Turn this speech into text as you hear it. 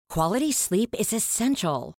Quality sleep is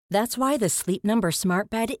essential. That's why the Sleep Number Smart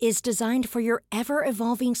Bed is designed for your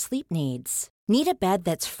ever-evolving sleep needs. Need a bed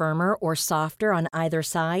that's firmer or softer on either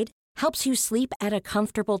side? Helps you sleep at a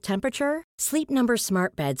comfortable temperature? Sleep Number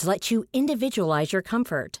Smart Beds let you individualize your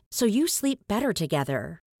comfort, so you sleep better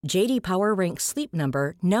together. J.D. Power ranks Sleep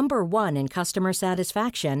Number number 1 in customer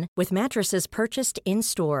satisfaction with mattresses purchased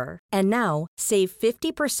in-store. And now, save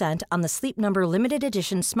 50% on the Sleep Number Limited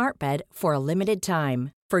Edition Smart Bed for a limited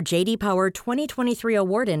time. For J.D. Power 2023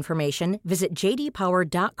 award information, visit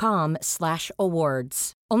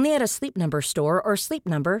jdpower.com/awards. Only at a Sleep Number store or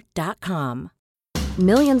sleepnumber.com.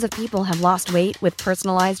 Millions of people have lost weight with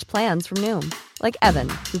personalized plans from Noom. Like Evan,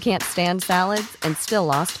 who can't stand salads and still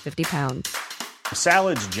lost 50 pounds.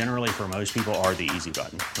 Salads generally for most people are the easy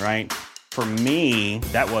button, right? For me,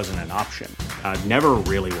 that wasn't an option. I never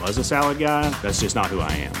really was a salad guy. That's just not who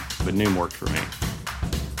I am. But Noom worked for me.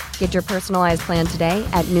 Get your personalized plan today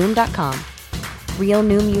at Noom.com. Real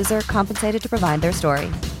Noom user compensated to provide their story.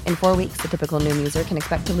 In 4 weeks, the typical Noom user can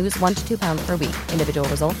expect to lose 1 to 2 pounds per week. Individual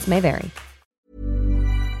results may vary.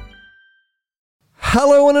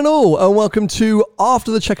 Hello one and all, and welcome to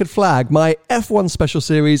After the Checkered Flag, my F1 special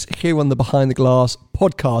series here on the Behind the Glass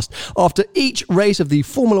podcast. After each race of the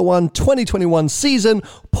Formula 1 2021 season,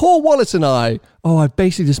 Paul Wallace and I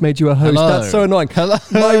basically just made you a host. Hello. That's so annoying. Hello.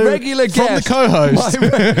 My regular From guest, the co-host.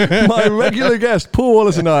 my regular guest, Paul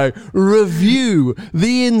Wallace and I review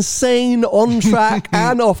the insane on-track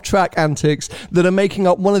and off-track antics that are making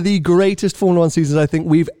up one of the greatest Formula 1 seasons I think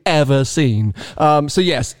we've ever seen. So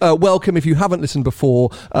yes, welcome if you haven't listened before.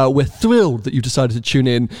 We're thrilled that you've decided to tune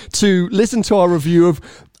in to listen to our review of,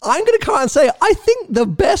 I'm going to come out and say, I think the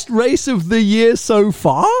best race of the year so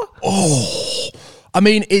far. Oh, I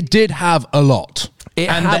mean, it did have a lot.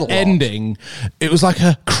 And the ending, it was like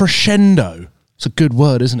a crescendo. It's a good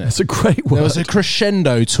word, isn't it? It's a great word. There was a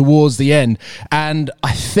crescendo towards the end. And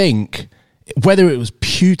I think whether it was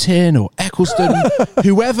Putin or Eccleston,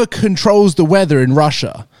 whoever controls the weather in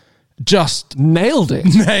Russia, just nailed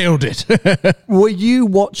it. Were you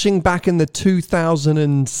watching back in the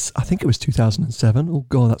 2007? Oh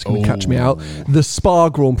God, that's going to catch me out. The Spa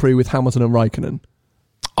Grand Prix with Hamilton and Raikkonen.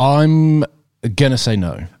 I'm gonna say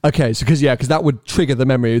no. Okay, so because that would trigger the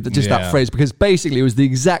memory, that phrase, because basically it was the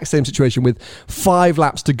exact same situation with 5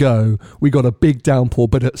 laps to go. We got a big downpour,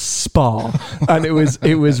 but at Spa, and it was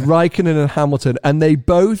Raikkonen and Hamilton, and they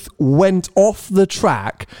both went off the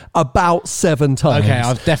track about 7 times. Okay,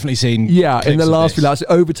 I've definitely seen. Yeah, in the last few laps,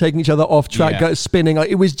 overtaking each other off track, spinning.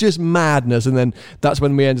 Like, it was just madness, and then that's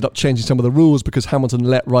when we ended up changing some of the rules because Hamilton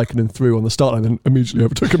let Raikkonen through on the start line and immediately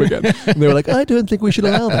overtook him again. And they were like, I don't think we should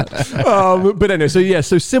allow that. But anyway,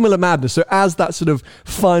 so similar madness. So as that sort of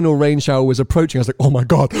final rain shower was approaching, I was like, oh my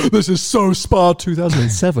God, this is so Spa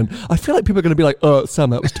 2007. I feel like people are going to be like, Sam,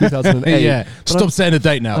 that was 2008. Yeah, stop saying a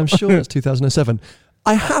date now. I'm sure it's 2007.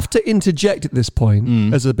 I have to interject at this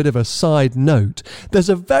point as a bit of a side note. There's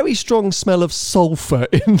a very strong smell of sulphur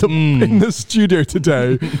in the studio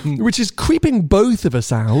today, which is creeping both of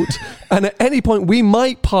us out. And at any point, we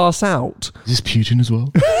might pass out. Is this Putin as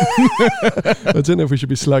well? I don't know if we should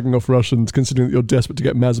be slagging off Russians, considering that you're desperate to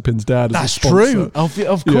get Mazepin's dad as a sponsor. That's true.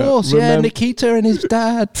 Of course, Nikita and his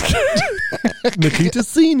dad. Nikita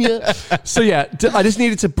Senior. So I just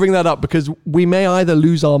needed to bring that up because we may either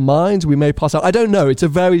lose our minds, we may pass out. I don't know. It's a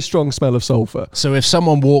very strong smell of sulphur. So if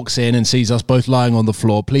someone walks in and sees us both lying on the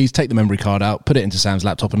floor, please take the memory card out, put it into Sam's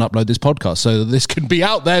laptop and upload this podcast so that this can be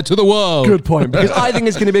out there to the world. Good point, because I think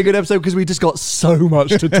it's going to be a good episode because we just got so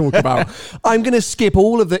much to talk about. I'm going to skip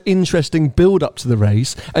all of the interesting build-up to the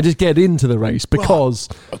race and just get into the race because...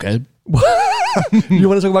 Okay. You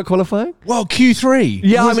want to talk about qualifying? Well, Q3.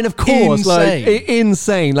 Yeah, I mean, of course. Insane.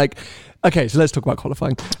 Insane. Okay, so let's talk about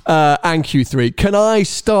qualifying and Q3. Can I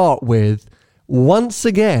start with... Once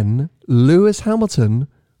again, Lewis Hamilton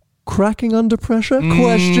cracking under pressure?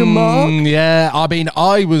 Question mark. Yeah, I mean,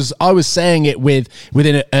 I was saying it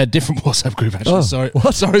within a different WhatsApp group. Actually, sorry,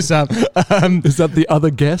 what? Sorry, Sam. Is that the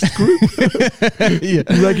other guest group? Yeah.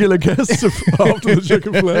 Regular guests of After the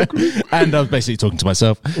Checkered Flag group. And I was basically talking to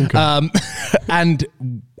myself. Okay. And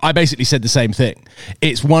I basically said the same thing.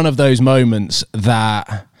 It's one of those moments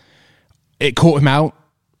that it caught him out.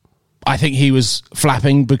 I think he was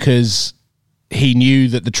flapping because he knew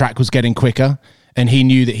that the track was getting quicker and he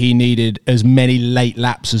knew that he needed as many late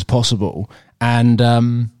laps as possible. And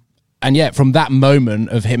yeah, from that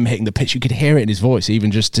moment of him hitting the pitch, you could hear it in his voice, even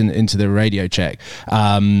just into the radio check,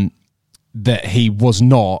 that he was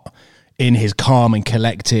not in his calm and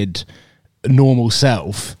collected normal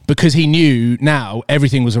self, because he knew now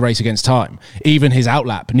everything was a race against time. Even his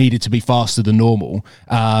outlap needed to be faster than normal,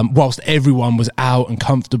 whilst everyone was out and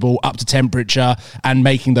comfortable, up to temperature, and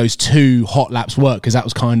making those 2 hot laps work, because that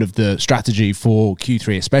was kind of the strategy for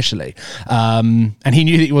Q3 especially. And he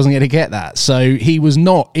knew that he wasn't going to get that. So he was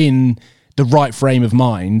not in the right frame of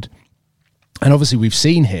mind. And obviously we've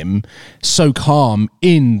seen him so calm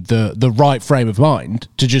in the right frame of mind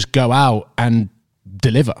to just go out and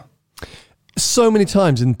deliver. So many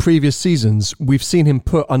times in previous seasons, we've seen him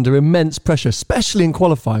put under immense pressure, especially in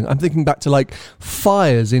qualifying. I'm thinking back to like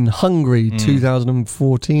fires in Hungary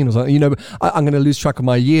 2014 or something. You know, I'm going to lose track of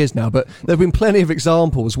my years now, but there have been plenty of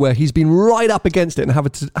examples where he's been right up against it and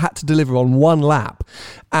had to deliver on one lap.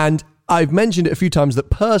 And I've mentioned it a few times that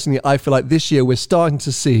personally, I feel like this year we're starting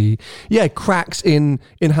to see, cracks in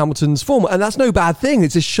Hamilton's form. And that's no bad thing. It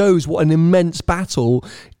just shows what an immense battle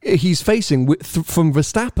he's facing from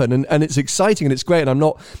Verstappen. And it's exciting and it's great. And I'm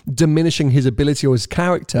not diminishing his ability or his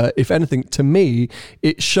character. If anything, to me,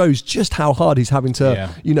 it shows just how hard he's having to,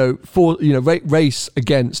 race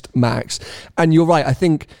against Max. And you're right. I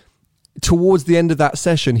think towards the end of that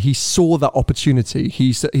session, he saw that opportunity.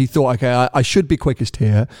 He thought, okay, I should be quickest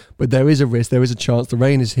here, but there is a risk, there is a chance. The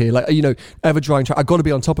rain is here, ever drying track. I've got to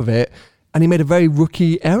be on top of it. And he made a very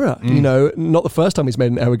rookie error. Not the first time he's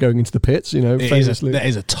made an error going into the pits. Famously, that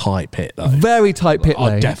is a tight pit, though. Very tight pit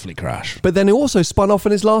lane. I'd definitely crash. But then he also spun off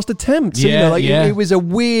in his last attempt. So, it was a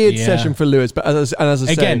weird session for Lewis. But as I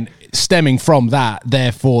say, again, stemming from that,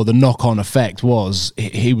 therefore, the knock-on effect was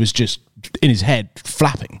he was just in his head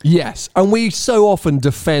flapping. Yes, and we so often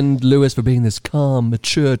defend Lewis for being this calm,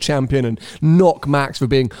 mature champion and knock Max for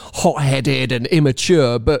being hot-headed and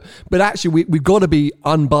immature, but actually we've got to be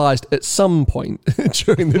unbiased at some point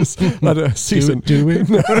during this season. Do we?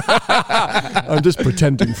 I'm just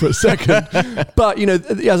pretending for a second. But,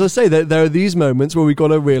 as I say, there are these moments where we've got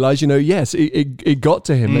to realise, yes, it got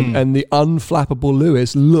to him and the unflappable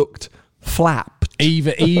Lewis looked flapped.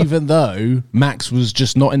 Even though Max was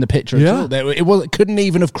just not in the picture at all. It couldn't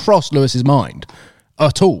even have crossed Lewis's mind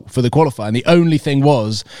at all for the qualifying. The only thing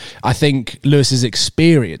was, I think, Lewis's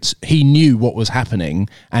experience. He knew what was happening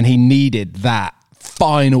and he needed that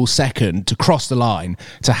final second to cross the line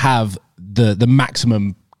to have the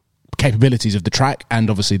maximum capabilities of the track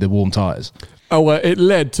and obviously the warm tyres. It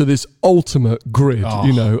led to this ultimate grid,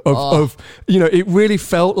 it really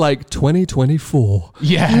felt like 2024.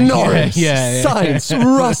 Norris, Sainz,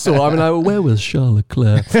 Russell. I mean, where was Charles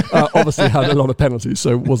Leclerc? Obviously had a lot of penalties,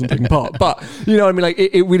 so wasn't taking part. But,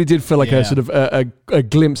 it really did feel like a sort of a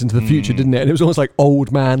glimpse into the future, didn't it? And it was almost like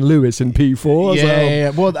old man Lewis in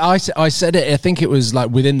P4. Well, I said it, I think it was like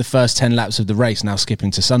within the first 10 laps of the race, now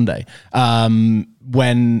skipping to Sunday,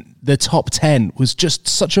 when the top 10 was just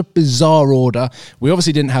such a bizarre order. We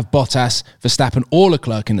obviously didn't have Bottas, Verstappen or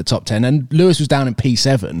Leclerc in the top 10, and Lewis was down in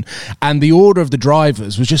P7, and the order of the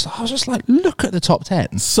drivers was just, I was just like, look at the top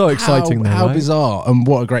 10. So exciting. How right? bizarre, and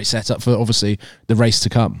what a great setup for obviously the race to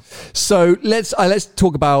come. So let's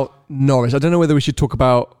talk about Norris. I don't know whether we should talk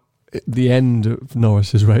about the end of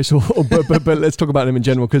Norris's race, but let's talk about him in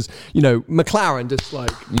general, because McLaren just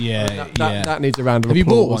like that needs a round of applause. Have you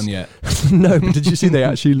bought one yet? No, but did you see they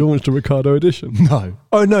actually launched a Ricciardo edition? No.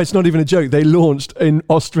 Oh no, it's not even a joke. They launched in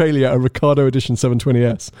Australia a Ricciardo edition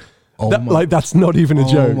 720S. That's not even a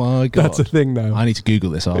joke. Oh my God. That's a thing now. I need to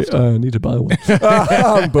Google this after. I need to buy one.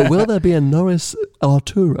 But will there be a Norris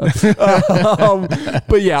Arturo?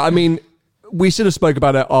 But yeah, I mean, we sort of spoke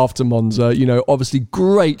about it after Monza. Obviously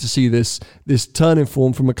great to see this turn in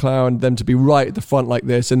form from McLaren, them to be right at the front like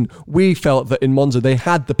this. And we felt that in Monza they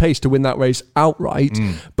had the pace to win that race outright.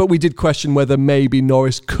 But we did question whether maybe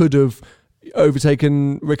Norris could have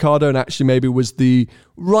overtaken Ricciardo and actually maybe was the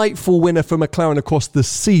rightful winner for McLaren across the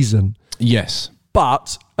season. Yes.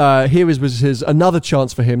 But here was his another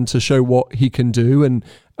chance for him to show what he can do. And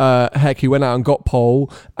he went out and got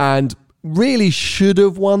pole and really should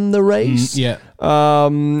have won the race. It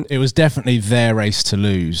was definitely their race to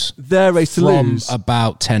lose. From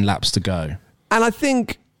about 10 laps to go. And I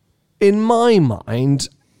think, in my mind,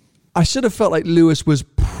 I should have felt like Lewis was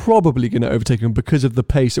probably going to overtake him because of the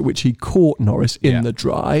pace at which he caught Norris in the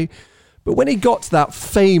dry. But when he got to that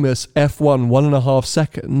famous F1 1.5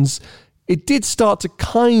 seconds, it did start to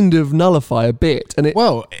kind of nullify a bit. And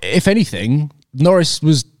well, if anything, Norris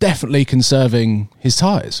was definitely conserving his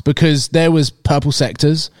tyres because there was purple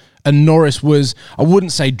sectors and Norris was, I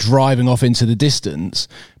wouldn't say driving off into the distance,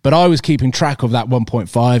 but I was keeping track of that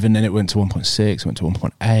 1.5 and then it went to 1.6, went to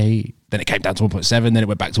 1.8, then it came down to 1.7, then it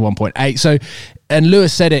went back to 1.8. So, and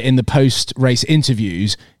Lewis said it in the post-race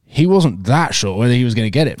interviews, he wasn't that sure whether he was going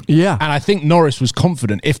to get him. Yeah. And I think Norris was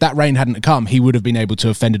confident. If that rain hadn't come, he would have been able to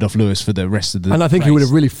have fended off Lewis for the rest of the And I think race. he would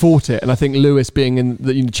have really fought it. And I think Lewis, being in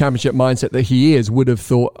the championship mindset that he is, would have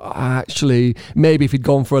thought, actually, maybe if he'd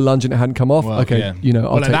gone for a lunge and it hadn't come off, I'll take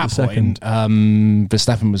the second.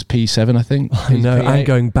 Verstappen was P7, I think. I know, P8. and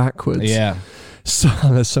going backwards. Yeah. So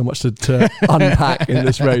there's so much to unpack in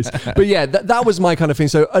this race. But yeah, that was my kind of thing.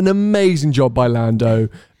 So an amazing job by Lando.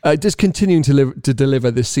 Just continuing to deliver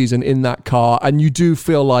this season in that car. And you do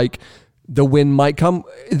feel like the win might come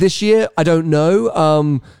this year. I don't know.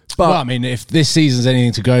 But Well, I mean, if this season's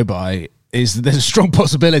anything to go by, there's a strong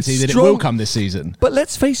possibility that it will come this season. But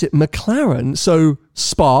let's face it, McLaren, so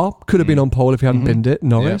Spa could have been on pole if he hadn't binned it,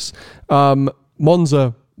 Norris. Yeah.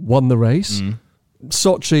 Monza won the race.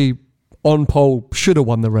 Sochi on pole should have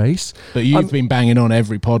won the race. But you've been banging on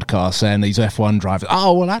every podcast saying these F1 drivers,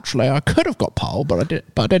 oh, well, actually, I could have got pole, but I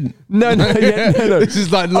didn't. No. This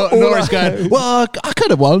is like Norris going, well, I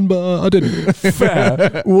could have won, but I didn't.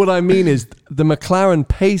 Fair. What I mean is the McLaren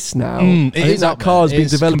pace now, I think that car has been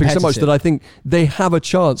developing so much that I think they have a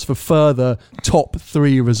chance for further top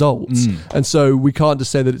 3 results. And so we can't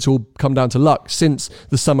just say that it's all come down to luck. Since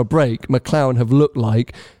the summer break, McLaren have looked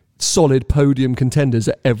like solid podium contenders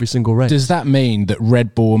at every single race. Does that mean that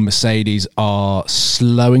Red Bull and Mercedes are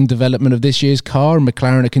slowing development of this year's car and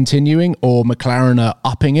McLaren are continuing, or McLaren are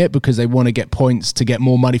upping it because they want to get points to get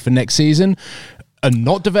more money for next season and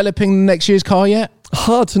not developing next year's car yet?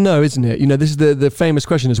 Hard to know, isn't it? You know, this is the famous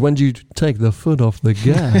question is, when do you take the foot off the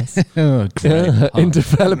gas in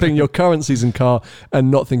developing your current season car and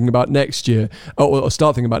not thinking about next year, or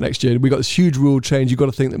start thinking about next year? We got this huge rule change. You've got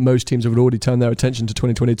to think that most teams have already turned their attention to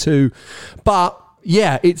 2022. But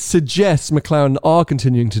yeah, it suggests McLaren are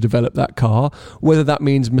continuing to develop that car. Whether that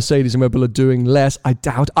means Mercedes and Red Bull are doing less, I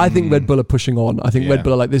doubt. I think Red Bull are pushing on. I think Red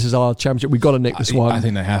Bull are like, this is our championship. We've got to nick this one. I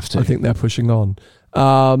think they have to. I think they're pushing on.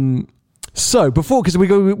 So because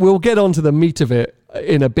we'll get on to the meat of it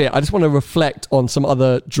in a bit, I just want to reflect on some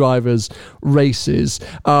other drivers' races.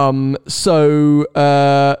 A man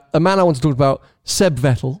I want to talk about, Seb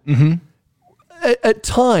Vettel. At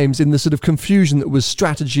times, in the sort of confusion that was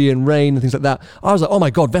strategy and rain and things like that, I was like, oh my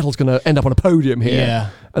God, Vettel's going to end up on a podium here. Yeah.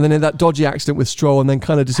 And then in that dodgy accident with Stroll and then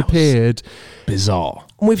kind of disappeared. Bizarre.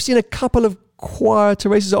 And we've seen a couple of quieter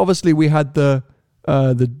races. Obviously, we had the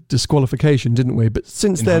disqualification, didn't we? But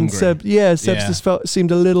since then, Seb just seemed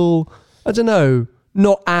a little, I don't know,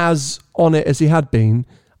 not as on it as he had been.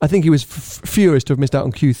 I think he was furious to have missed out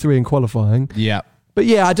on Q3 in qualifying. Yeah. But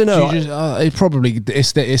yeah, I don't know.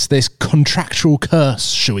 It's this contractual curse,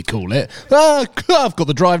 shall we call it? I've got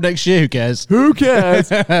the drive next year. Who cares? Who cares?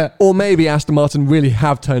 Or maybe Aston Martin really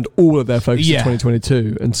have turned all of their focus to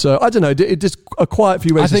 2022, and so I don't know. It just a quiet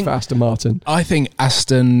few races for Aston Martin. I think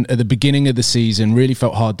Aston at the beginning of the season really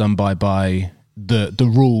felt hard done by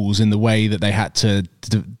the rules in the way that they had to.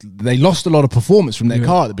 They lost a lot of performance from their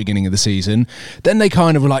car at the beginning of the season. Then they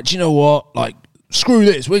kind of were like, do you know what? Like, screw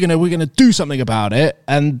this, we're gonna do something about it,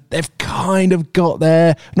 and they've kind of got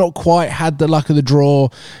there, not quite had the luck of the draw,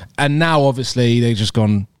 and now obviously they've just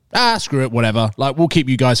gone, screw it, whatever, like, we'll keep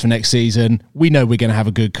you guys for next season, we know we're gonna have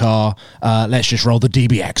a good car, let's just roll the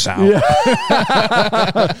DBX out.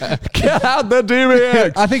 Get out the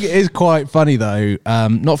DBX. I think it is quite funny though,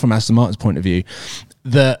 not from Aston Martin's point of view,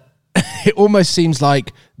 that it almost seems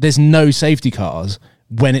like there's no safety cars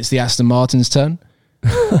when it's the Aston Martin's turn.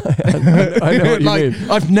 I know what you mean.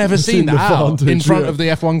 I've never seen that out in front of the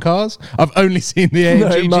F1 cars. I've only seen the AMG. No,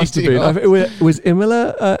 it must have been. Was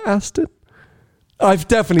Imola Aston? I've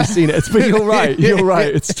definitely seen it. But you're right. You're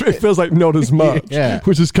right. It feels like not as much,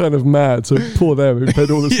 which is kind of mad. So poor them who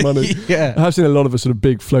paid all this money. I have seen a lot of a sort of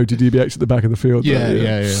big floaty DBX at the back of the field.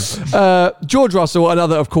 George Russell,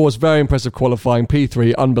 another, of course, very impressive qualifying.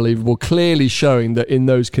 P3, unbelievable. Clearly showing that in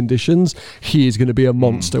those conditions, he is going to be a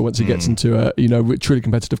monster once he gets into a truly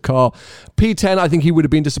competitive car. P10, I think he would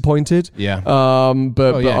have been disappointed. But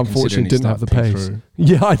unfortunately didn't have the pace. Through.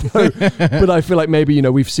 Yeah, I know. But I feel like maybe,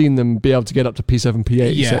 we've seen them be able to get up to P7,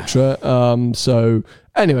 P8, etc. So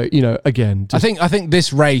anyway, again, I think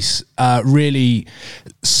this race really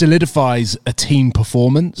solidifies a team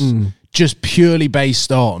performance just purely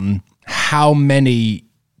based on how many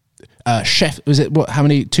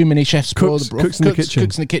too many chefs cooks in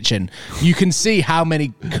the kitchen. You can see how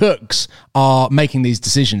many cooks are making these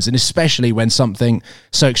decisions, and especially when something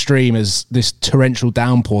so extreme as this torrential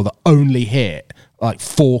downpour that only hit like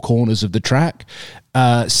 4 corners of the track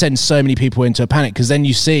sends so many people into a panic, because then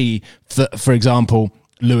you see, for example,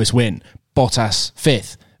 Lewis win, Bottas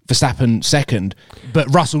 5th, Verstappen second,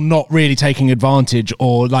 but Russell not really taking advantage,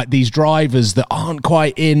 or like these drivers that aren't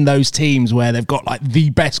quite in those teams where they've got like the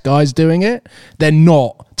best guys doing it, they're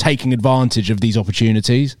not taking advantage of these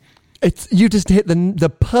opportunities. You just hit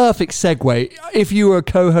the perfect segue. If you were a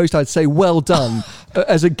co-host, I'd say well done.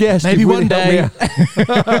 As a guest, maybe one day.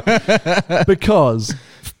 Because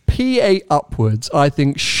P8 upwards, I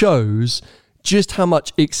think, shows just how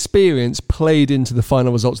much experience played into the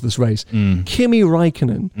final results of this race. Kimi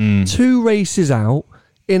Räikkönen, 2 races out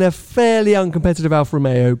in a fairly uncompetitive Alfa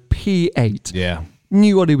Romeo P8. Yeah.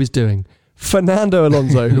 Knew what he was doing. Fernando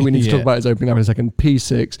Alonso, who we need to talk about his opening lap in a second,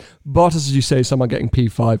 P6. Bottas, as you say, someone getting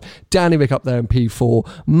P5. Danny Rick up there in P4.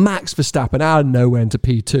 Max Verstappen out of nowhere into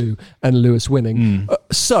P2, and Lewis winning.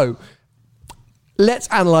 So, let's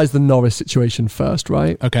analyse the Norris situation first,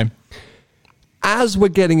 right? Okay. As we're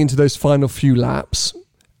getting into those final few laps,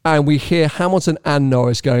 and we hear Hamilton and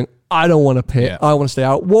Norris going, I don't want to pit, I want to stay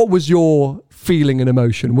out. What was your feeling and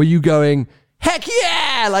emotion? Were you going, heck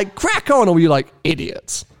yeah, like crack on, or were you like,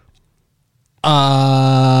 idiots?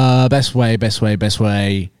 Best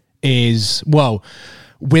way is, well,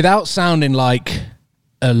 without sounding like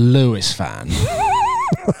a Lewis fan,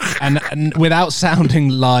 and without sounding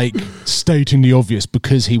like stating the obvious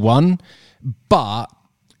because he won, but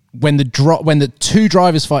when the 2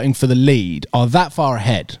 drivers fighting for the lead are that far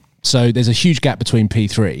ahead, so there's a huge gap between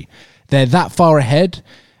P3, they're that far ahead,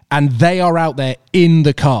 and they are out there in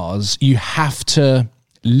the cars, you have to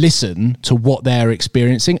listen to what they're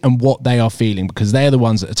experiencing and what they are feeling, because they're the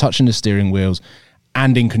ones that are touching the steering wheels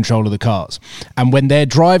and in control of the cars. And when they're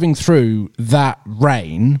driving through that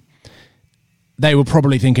rain, they were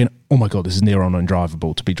probably thinking, oh my God, this is near on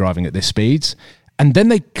undrivable to be driving at this speeds. And then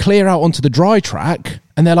they clear out onto the dry track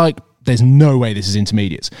and they're like, there's no way this is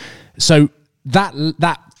intermediates. So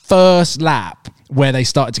that first lap where they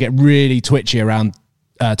started to get really twitchy around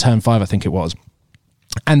turn 5, I think it was,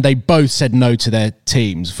 and they both said no to their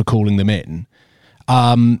teams for calling them in,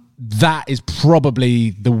 that is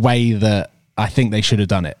probably the way that I think they should have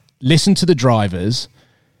done it. Listen to the drivers,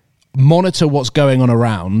 monitor what's going on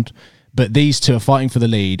around, but these 2 are fighting for the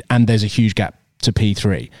lead and there's a huge gap to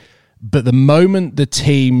P3. But the moment the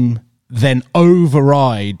team then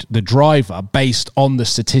override the driver based on the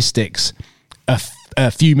statistics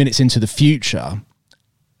a few minutes into the future,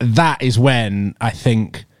 that is when I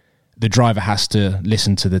think the driver has to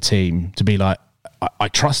listen to the team to be like, I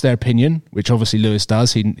trust their opinion, which obviously Lewis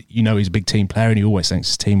does. He's a big team player and he always thanks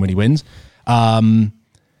his team when he wins.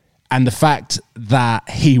 And the fact that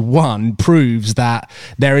he won proves that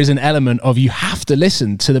there is an element of you have to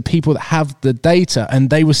listen to the people that have the data, and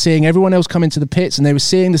they were seeing everyone else come into the pits and they were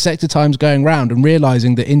seeing the sector times going round and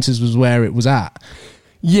realising that Inters was where it was at.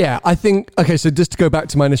 Yeah, I think, okay, so just to go back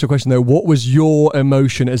to my initial question though, what was your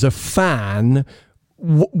emotion as a fan?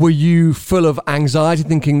 Were you full of anxiety,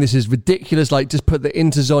 thinking this is ridiculous? Like, just put the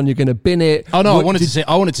Inters on, you're going to bin it. Oh no, I wanted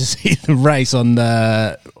to see the race on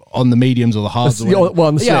the mediums or the hards. I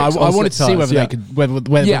wanted to see whether they could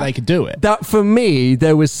whether they could do it. That for me,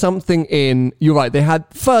 there was something in. You're right.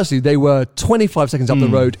 They were 25 seconds up the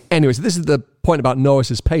road anyway. So this is the point about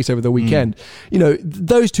Norris's pace over the weekend. You know,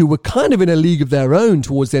 those 2 were kind of in a league of their own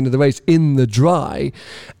towards the end of the race in the dry,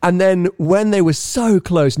 and then when they were so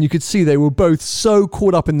close, and you could see they were both so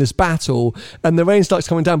caught up in this battle, and the rain starts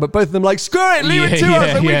coming down, but both of them like, screw it, leave it to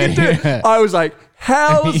us, and we can do it. I was like,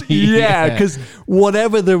 hells yeah, because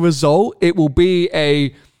whatever the result, it will be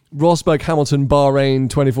a Rosberg Hamilton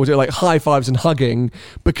Bahrain 2014, like high fives and hugging,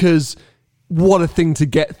 because what a thing to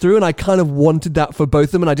get through. And I kind of wanted that for both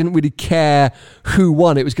of them, and I didn't really care who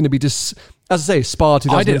won. It was going to be just, as I say, Spa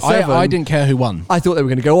 2007. I didn't care who won. I thought they were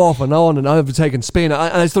going to go off and on and overtake and spin. And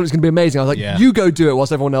I just thought it was going to be amazing. I was like, you go do it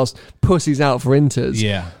whilst everyone else pussies out for Inters.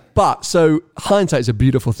 Yeah. But, so hindsight is a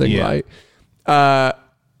beautiful thing, right?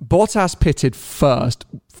 Bottas pitted first,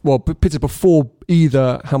 pitted before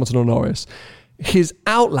either Hamilton or Norris. His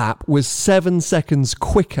outlap was 7 seconds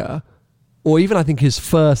quicker, or even I think his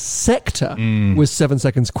first sector was 7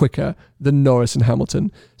 seconds quicker than Norris and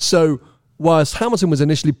Hamilton. So whilst Hamilton was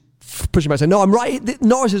initially pushing back saying, no, I'm right,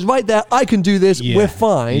 Norris is right there, I can do this, we're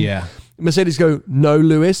fine. Yeah. Mercedes go, no,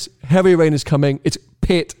 Lewis, heavy rain is coming, it's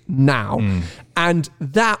pit now. And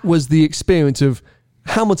that was the experience of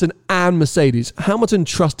Hamilton and Mercedes. Hamilton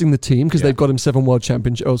trusting the team because they've got him 6 world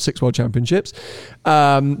championships.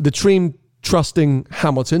 The team trusting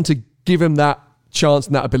Hamilton to give him that chance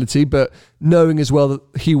and that ability, but knowing as well that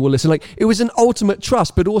he will listen. Like, it was an ultimate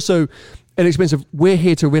trust, but also an experience of, we're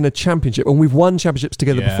here to win a championship, and we've won championships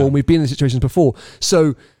together before, and we've been in situations before.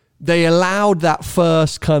 So they allowed that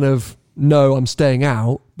first kind of, no, I'm staying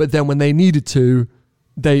out, but then when they needed to,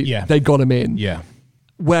 they got him in. Yeah.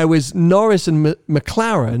 Whereas Norris and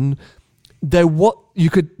McLaren,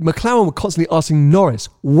 McLaren were constantly asking Norris,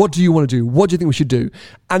 what do you want to do? What do you think we should do?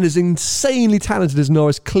 And as insanely talented as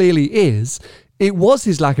Norris clearly is, it was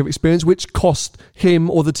his lack of experience which cost him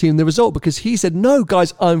or the team the result, because he said, no,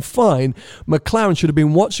 guys, I'm fine. McLaren should have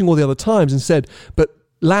been watching all the other times and said, but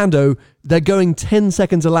Lando, they're going 10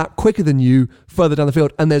 seconds a lap quicker than you further down the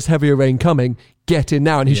field, and there's heavier rain coming. Get in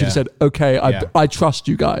now. And he should have said, okay, I trust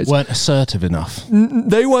you guys. Weren't assertive enough.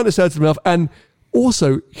 They weren't assertive enough. And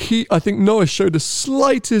also, I think Norris showed the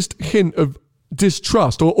slightest hint of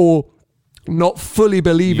distrust or not fully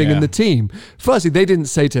believing in the team. Firstly, they didn't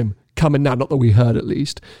say to him, come in now, not that we heard at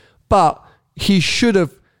least. But he should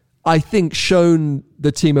have, I think, shown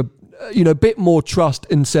the team a bit more trust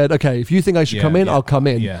and said, okay, if you think I should come in, I'll come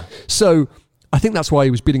in. Yeah. So I think that's why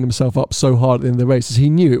he was beating himself up so hard at the end of the race, is he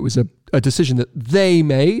knew it was a decision that they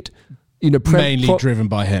made, mainly driven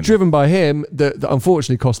by him. That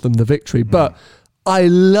unfortunately cost them the victory. But I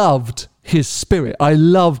loved his spirit. I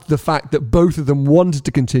loved the fact that both of them wanted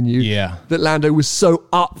to continue. Yeah. That Lando was so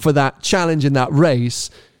up for that challenge in that race.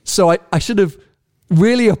 So I should have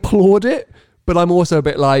really applauded it, but I'm also a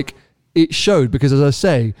bit like, it showed, because as I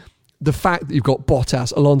say, the fact that you've got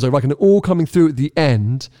Bottas, Alonso, Raikkonen all coming through at the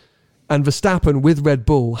end, and Verstappen with Red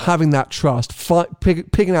Bull having that trust,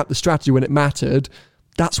 picking out the strategy when it mattered,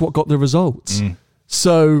 that's what got the results.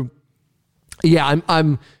 So, yeah,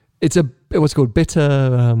 it's a, what's it called,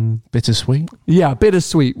 bittersweet? Yeah,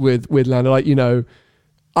 bittersweet with Lando. Like,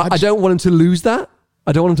 I don't want him to lose that.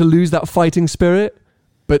 I don't want him to lose that fighting spirit.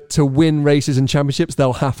 But to win races and championships,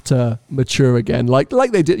 they'll have to mature again. Like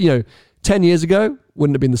they did, 10 years ago,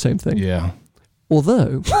 wouldn't have been the same thing. Yeah.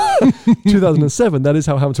 Although, 2007, that is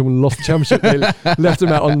how Hamilton lost the championship. They left him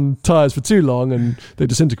out on tyres for too long and they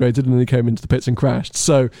disintegrated, and then he came into the pits and crashed.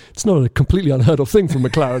 So it's not a completely unheard of thing from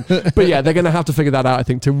McLaren. But yeah, they're going to have to figure that out, I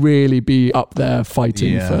think, to really be up there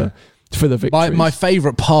fighting for the victory. My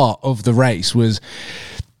favourite part of the race was,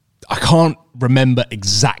 I can't remember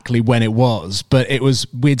exactly when it was, but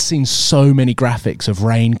we'd seen so many graphics of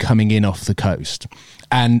rain coming in off the coast.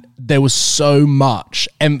 And there was so much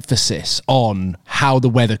emphasis on how the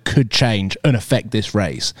weather could change and affect this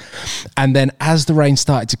race. And then as the rain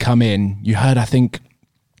started to come in, you heard, I think,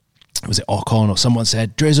 was it Ocon or someone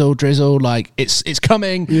said, drizzle, like it's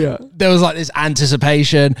coming. Yeah. There was like this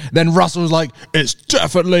anticipation. Then Russell was like, it's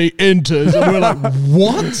definitely Inters. And we're like,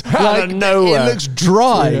 what? Out of nowhere. It looks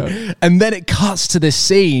dry. Yeah. And then it cuts to this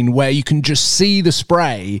scene where you can just see the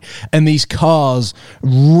spray and these cars,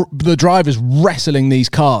 the drivers wrestling these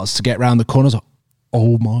cars to get around the corners.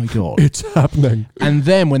 Oh my God. It's happening. And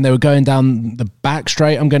then when they were going down the back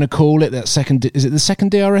straight, I'm going to call it, is it the second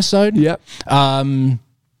DRS zone? Yep.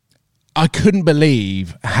 I couldn't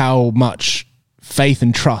believe how much faith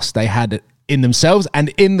and trust they had in themselves and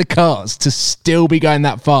in the cars to still be going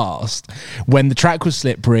that fast when the track was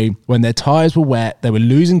slippery, when their tyres were wet, they were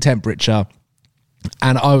losing temperature.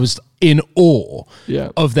 And I was in awe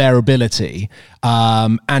of their ability.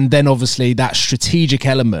 And then obviously that strategic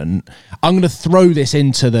element, I'm going to throw this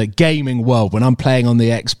into the gaming world when I'm playing on the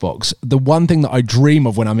Xbox. The one thing that I dream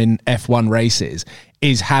of when I'm in F1 races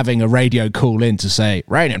is having a radio call in to say,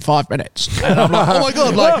 rain in 5 minutes. And I'm like, oh my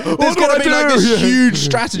God, like there's going to be like this huge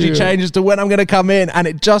strategy change as to when I'm going to come in. And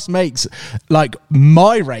it just makes like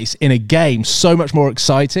my race in a game so much more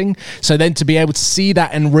exciting. So then to be able to see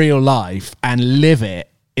that in real life and live it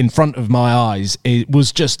in front of my eyes, it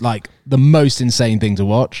was just like the most insane thing to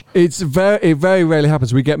watch. It very rarely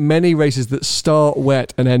happens. We get many races that start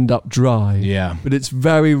wet and end up dry. Yeah. But it's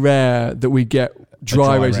very rare that we get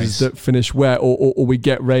dry races that finish wet or we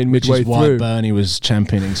get rain midway through. Which is why Bernie was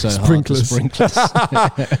championing so sprinklers. hard.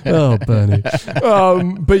 Sprinklers. Oh, Bernie.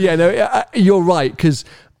 But yeah, no, you're right, because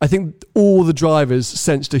I think all the drivers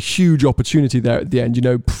sensed a huge opportunity there at the end.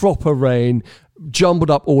 Proper rain,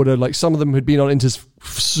 jumbled up order. Like some of them had been on Inters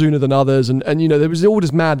sooner than others, and there was all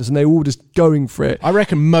this madness, and they were all just going for it. I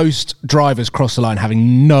reckon most drivers cross the line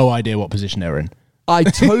having no idea what position they're in. I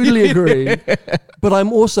totally agree, but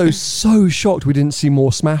I'm also so shocked we didn't see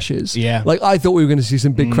more smashes. Yeah, like I thought we were going to see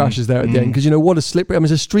some big crashes there at the end, because what a slippery. I mean,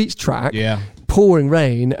 it's a streets track. Yeah. Pouring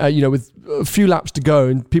rain, with a few laps to go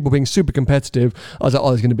and people being super competitive. I was like,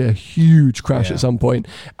 there's going to be a huge crash at some point.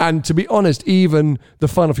 And to be honest, even the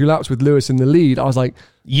final few laps with Lewis in the lead, I was like,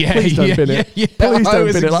 please don't bin it. Please don't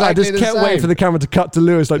bin it. Like, I just kept waiting for the camera to cut to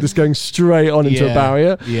Lewis, like just going straight on into a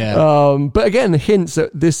barrier. Yeah. But again, hints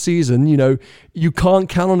that this season, you can't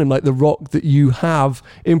count on him like the rock that you have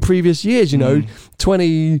in previous years.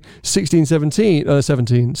 2016,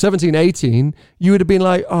 17, 18, you would have been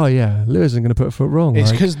like, oh yeah, Lewis isn't going to put a foot wrong.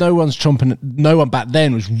 It's because no one back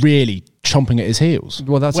then was really chomping at his heels.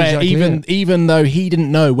 Well, that's where exactly even though he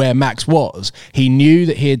didn't know where Max was, he knew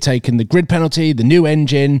that he had taken the grid penalty, the new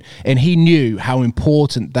engine, and he knew how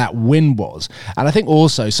important that win was. And I think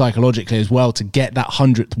also psychologically as well, to get that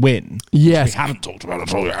 100th win. Yes. We haven't talked about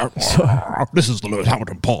it all yet. This is the Lewis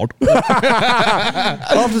Hamilton pod.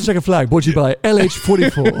 After the checkered flag, brought to you by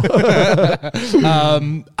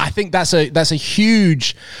LH44. I think that's a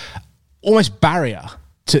huge, almost barrier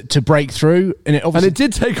to break through, and it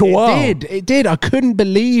did take a while. It did. I couldn't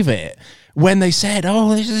believe it when they said,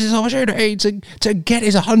 "Oh, this is his opportunity to get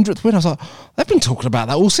his 100th win." I was like, "They've been talking about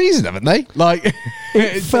that all season, haven't they?" Like,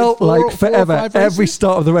 it felt like forever. Every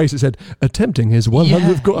start of the race, it said attempting his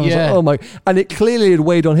 100th goal. I was like, "Oh my!" And it clearly had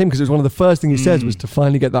weighed on him because it was one of the first things he said was to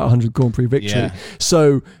finally get that 100 Grand Prix victory. Yeah.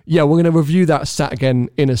 So we're going to review that stat again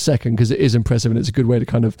in a second because it is impressive and it's a good way to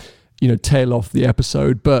kind of tail off the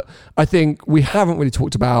episode. But I think we haven't really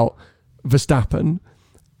talked about Verstappen,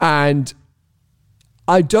 and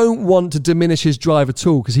I don't want to diminish his drive at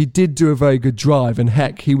all because he did do a very good drive, and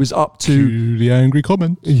heck, he was up to the angry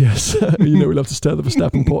comments. Yes, we love to stir the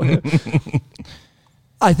Verstappen pot here.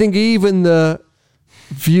 I think even the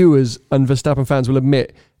viewers and Verstappen fans will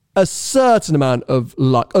admit a certain amount of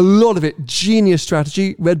luck, a lot of it genius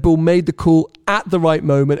strategy. Red Bull made the call at the right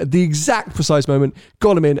moment, at the exact precise moment,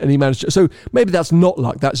 got him in, and he managed to. So maybe that's not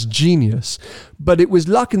luck, that's genius. But it was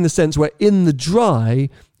luck in the sense where in the dry,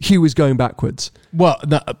 he was going backwards. Well,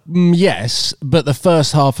 yes, but the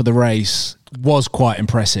first half of the race was quite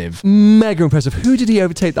impressive. Mega impressive. Who did he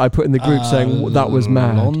overtake that I put in the group saying that was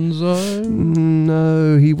mad? Alonso?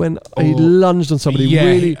 No, he lunged on somebody.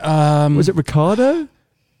 Really? Was it Ricardo?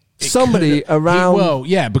 Somebody around.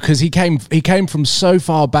 Because he came from so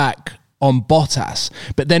far back on Bottas,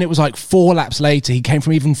 but then it was like 4 laps later he came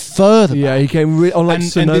from even further back. He came on like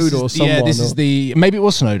Tsunoda or someone. Yeah, this is maybe it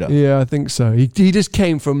was Tsunoda. Yeah, I think so. He just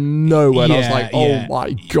came from nowhere, and I was like, oh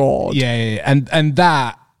my God. Yeah. And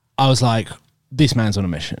that, I was like, this man's on a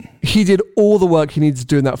mission. He did all the work he needed to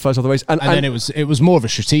do in that first half of the race. And then it was more of a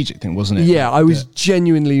strategic thing, wasn't it? Yeah, I was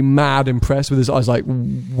genuinely mad impressed with this. I was like,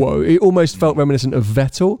 whoa. It almost felt reminiscent of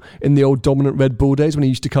Vettel in the old dominant Red Bull days when he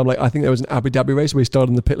used to come, like, I think there was an Abu Dhabi race where he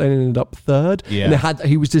started in the pit lane and ended up third. Yeah. And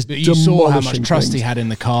he was just you saw how much trust he had in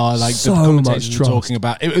the car. Like so the commentators much were trust. talking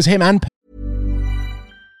about. It was him and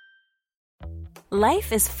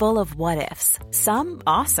Life is full of what-ifs. Some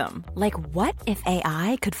awesome, like what if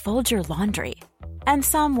AI could fold your laundry? And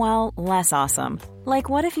some, well, less awesome, like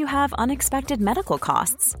what if you have unexpected medical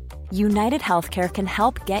costs? United Healthcare can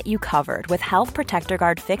help get you covered with Health Protector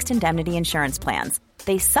Guard fixed indemnity insurance plans.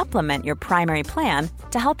 They supplement your primary plan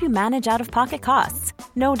to help you manage out-of-pocket costs.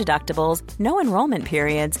 No deductibles, no enrollment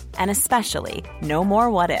periods, and especially no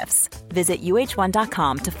more what-ifs. Visit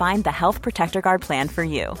uh1.com to find the Health Protector Guard plan for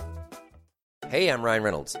you. Hey, I'm Ryan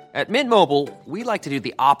Reynolds. At Mint Mobile, we like to do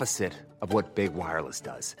the opposite of what Big Wireless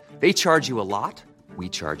does. They charge you a lot, we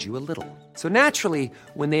charge you a little. So naturally,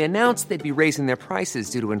 when they announced they'd be raising their prices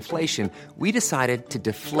due to inflation, we decided to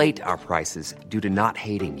deflate our prices due to not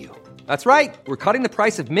hating you. That's right. We're cutting the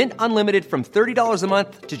price of Mint Unlimited from $30 a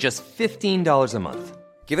month to just $15 a month.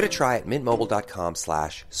 Give it a try at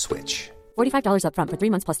mintmobile.com/switch. $45 up front for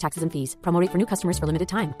 3 months plus taxes and fees. Promo rate for new customers for limited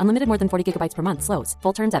time. Unlimited more than 40 gigabytes per month slows.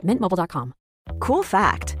 Full terms at mintmobile.com. Cool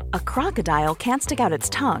fact, a crocodile can't stick out its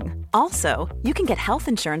tongue. Also, you can get health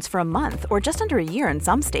insurance for a month or just under a year in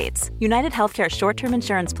some states. United Healthcare short-term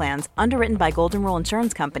insurance plans, underwritten by Golden Rule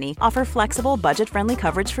Insurance Company, offer flexible, budget-friendly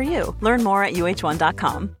coverage for you. Learn more at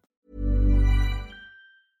uh1.com.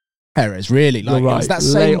 Perez, really. Like, You're right. It was that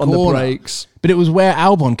Late same on the corner, brakes. but it was where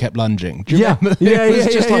Albon kept lunging. Do you remember? It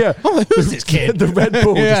was just like, oh, who's this kid? The Red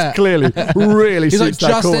Bull just clearly really He's like suits that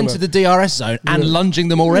just corner. entered the DRS zone and lunging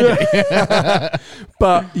them already.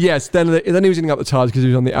 But yes, then he was eating up the tires because he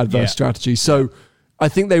was on the adverse strategy. So I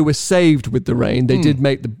think they were saved with the rain. They did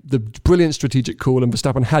make the brilliant strategic call, and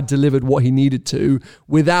Verstappen had delivered what he needed to.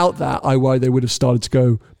 Without that, I worry they would have started to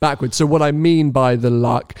go backwards. So what I mean by the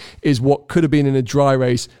luck is what could have been in a dry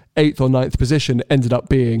race 8th or 9th position ended up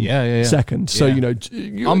being second. So,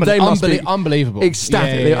 they must be unbelievable.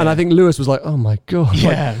 Ecstatic. Yeah. And I think Lewis was like, oh my God.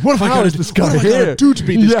 Yeah. Like, What have I got to do to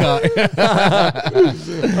beat this guy?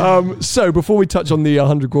 So before we touch on the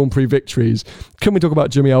 100 Grand Prix victories, can we talk about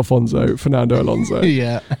Jimmy Alfonso, Fernando Alonso?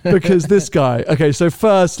 Yeah. Because this guy, okay, so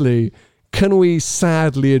firstly, can we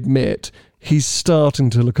sadly admit he's starting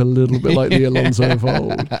to look a little bit like the Alonso of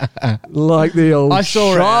old. Like the old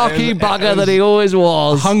sharky bugger that he always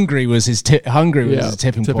was. Hungary was his tipping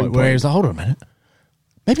point, where he was like, hold on a minute.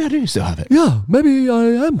 Maybe I do still have it. Yeah, maybe I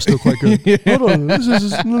am still quite good. Hold on, this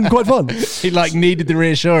is quite fun. He needed the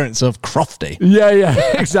reassurance of Crofty. Yeah,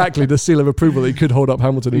 exactly. The seal of approval that he could hold up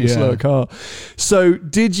Hamilton in a slower car. So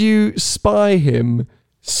did you spy him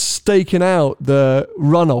staking out the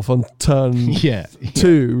runoff on turn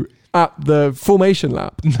 2 at the formation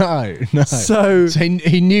lap? No. So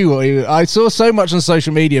he knew what I saw so much on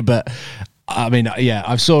social media, but I mean,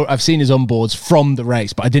 I've seen his onboards from the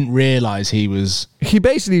race, but I didn't realise he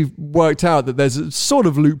basically worked out that there's a sort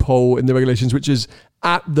of loophole in the regulations, which is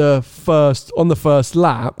on the first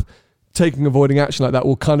lap, avoiding action like that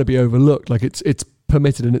will kind of be overlooked. Like it's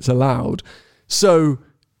permitted and it's allowed. So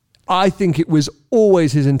I think it was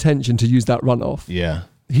always his intention to use that runoff. Yeah.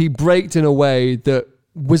 He braked in a way that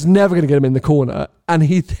was never going to get him in the corner, and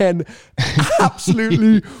he then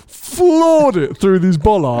absolutely floored it through these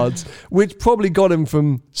bollards, which probably got him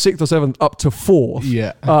from 6th or 7th up to 4th.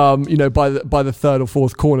 Yeah. By the 3rd or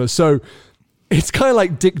 4th corner. So it's kind of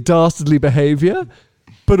like Dick Dastardly behavior,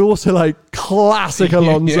 but also like classic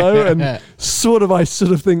Alonso, and I sort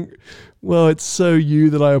of think, well, it's so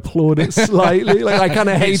you that I applaud it slightly. Like, I kind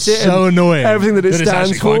of hate it's it. So annoying. Everything that it That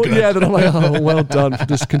stands for. Yeah, that I'm like, oh, well done for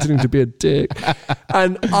just continuing to be a dick.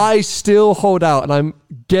 And I still hold out, and I'm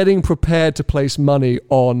getting prepared to place money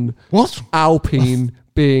on Alpine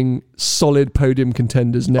being solid podium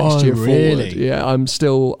contenders next year forward. Yeah,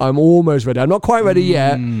 I'm almost ready. I'm not quite ready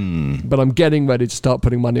yet, but I'm getting ready to start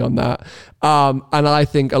putting money on that. And I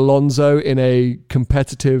think Alonso in a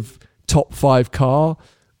competitive top 5 car,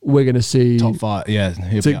 we're going to see top 5,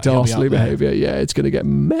 Dick Dastardly behaviour. Yeah, it's going to get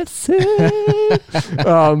messy.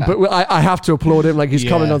 But I have to applaud him. Like, he's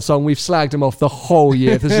coming on song. We've slagged him off the whole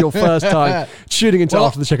year. If this is your first time shooting into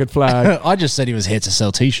after the checkered flag. I just said he was here to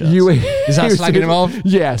sell T-shirts. Is that slagging him off?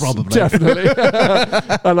 Yes, probably. Definitely.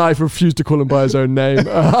 And I refuse to call him by his own name.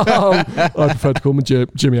 I prefer to call him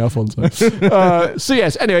Jimmy Alfonso. So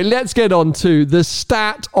yes, anyway, let's get on to the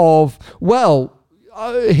stat of,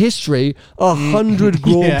 history, 100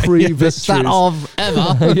 Grand Prix victories. The stat of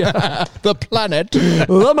ever. The planet.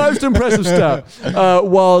 The most impressive stat.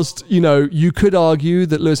 Whilst, you could argue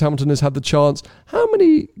that Lewis Hamilton has had the chance. How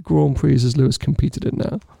many Grand Prix has Lewis competed in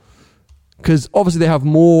now? Because obviously they have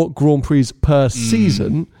more Grand Prix per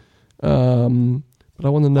season. But I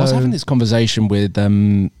want to know. I was having this conversation with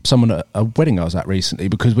someone at a wedding I was at recently,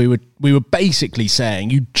 because we were basically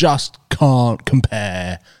saying you just can't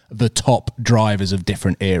compare the top drivers of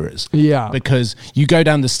different eras. Yeah. Because you go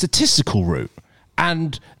down the statistical route,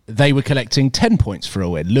 and they were collecting 10 points for a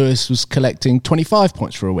win. Lewis was collecting 25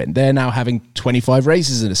 points for a win. They're now having 25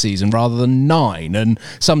 races in a season rather than 9. And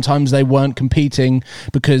sometimes they weren't competing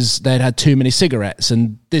because they'd had too many cigarettes.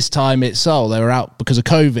 And this time they were out because of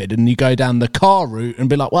COVID. And you go down the car route and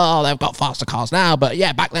be like, well, they've got faster cars now. But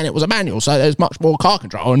yeah, back then it was a manual, so there's much more car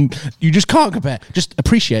control. And you just can't compare. Just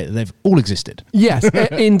appreciate that they've all existed. Yes,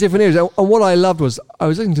 in different areas. And what I loved was, I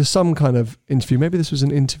was listening to some kind of interview. Maybe this was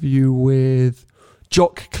an interview with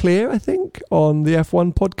Jock Clear, I think, on the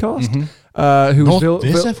F1 podcast. Who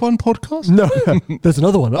was F1 podcast? No, there's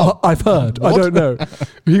another one. I've heard. What? I don't know.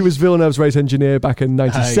 He was Villeneuve's race engineer back in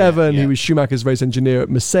 97. He was Schumacher's race engineer at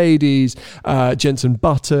Mercedes, Jenson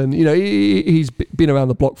Button. He's been around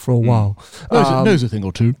the block for a while. Knows a thing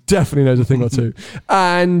or two. Definitely knows a thing or two.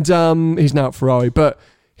 And he's now at Ferrari. But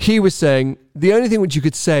he was saying, the only thing which you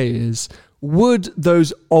could say is, would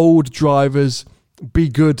those old drivers be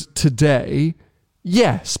good today?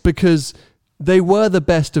 Yes, because they were the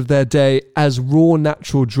best of their day as raw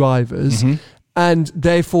natural drivers, and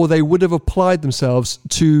therefore they would have applied themselves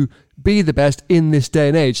to be the best in this day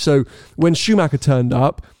and age. So when Schumacher turned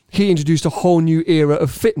up, he introduced a whole new era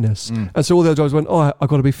of fitness. And so all the other drivers went, I've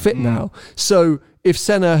got to be fit now. So if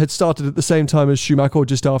Senna had started at the same time as Schumacher or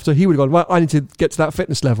just after, he would have gone, well, I need to get to that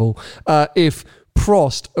fitness level. If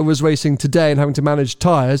Prost was racing today and having to manage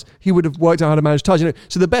tyres, he would have worked out how to manage tyres.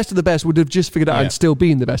 So the best of the best would have just figured out and still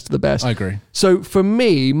been the best of the best. I agree. So for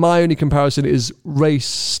me, my only comparison is race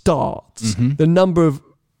starts, the number of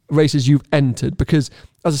races you've entered. Because,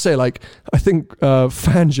 as I say, I think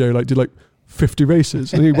Fangio did 50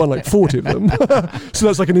 races and he won 40 of them.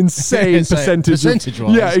 So that's an insane percentage.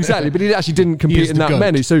 Percentage-wise. Yeah, exactly. But he actually didn't compete in that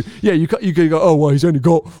many. So yeah, you could go, oh, well, he's only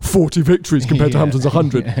got 40 victories compared to Hamilton's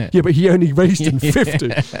 100. Yeah, but he only raced in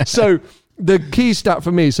 50. So the key stat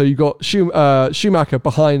for me, so you got Schumacher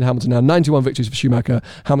behind Hamilton now, 91 victories for Schumacher,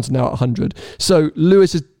 Hamilton now at 100. So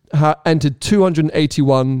Lewis has entered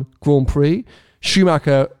 281 Grand Prix,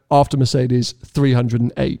 Schumacher after Mercedes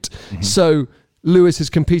 308. So Lewis has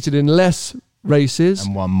competed in less races.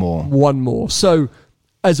 And one more. So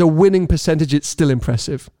as a winning percentage, it's still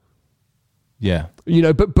impressive. Yeah. You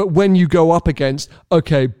know, but when you go up against,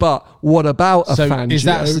 okay, but what about a Fangio? Is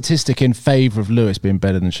that a statistic in favour of Lewis being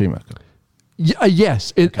better than Schumacher?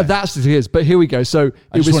 Yes, that's what it is. But here we go. So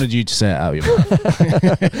I just wanted you to say it out of your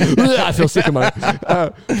mouth. I feel sick of mine.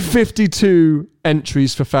 52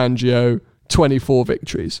 entries for Fangio, 24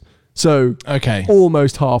 victories. So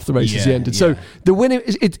almost half the races he entered. So the winning,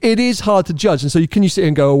 it is hard to judge. And so can you sit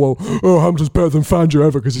and go, oh, well, Hamilton's better than Fangio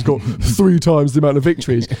ever because he's got 3 times the amount of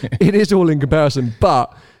victories. It is all in comparison,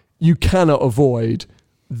 but you cannot avoid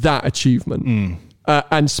that achievement.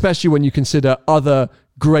 And especially when you consider other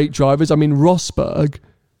great drivers. I mean, Rosberg,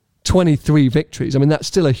 23 victories. I mean, that's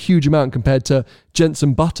still a huge amount compared to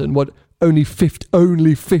Jenson Button. Only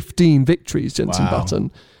 15 victories, Jenson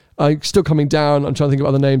Button. Still coming down. I'm trying to think of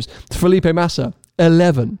other names. Felipe Massa,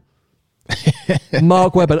 11.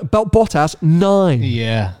 Mark Webber, Bottas, 9.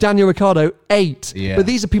 Yeah. Daniel Ricciardo, 8. Yeah. But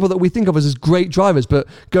these are people that we think of as great drivers. But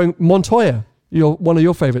going Montoya, one of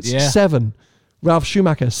your favourites, 7. Ralf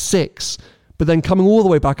Schumacher, 6. But then coming all the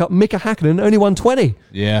way back up, Mika Hakkinen only won 20.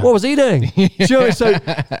 Yeah. What was he doing? Sure. So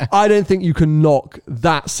I don't think you can knock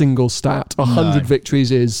that single stat. 100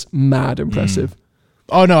 victories is mad impressive.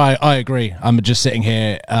 Oh no, I agree. I'm just sitting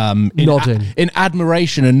here nodding in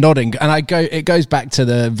admiration and nodding. And it goes back to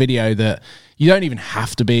the video that you don't even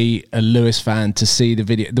have to be a Lewis fan to see the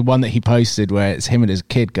video, the one that he posted where it's him and his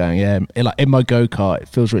kid going, like in my go-kart, it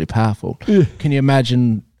feels really powerful. Yeah. Can you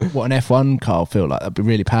imagine what an F1 car will feel like? That'd be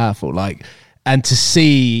really powerful. And to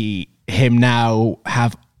see him now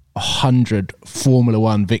have 100 Formula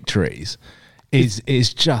One victories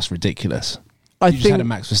is just ridiculous. I think had a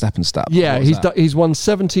Max Verstappen stat. Yeah, he's won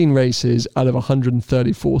 17 races out of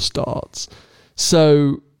 134 starts.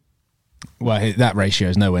 So, well, that ratio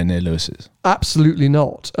is nowhere near Lewis's. Absolutely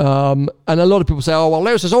not. And a lot of people say, "Oh, well,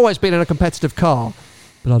 Lewis has always been in a competitive car."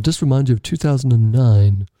 But I'll just remind you of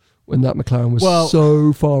 2009 when that McLaren was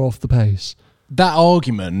so far off the pace. That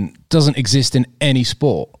argument doesn't exist in any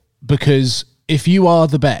sport, because if you are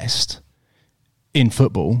the best in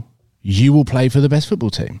football, you will play for the best football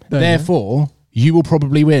team. Therefore, you will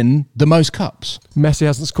probably win the most cups. Messi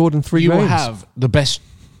hasn't scored in 3 games. You will have the best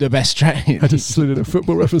train. I just slid in a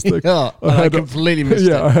football reference thing. I completely missed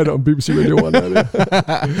it. Yeah, I heard it on BBC Radio 1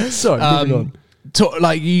 earlier. So, moving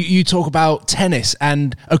on. You talk about tennis,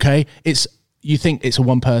 and you think it's a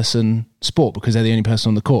one-person sport because they're the only person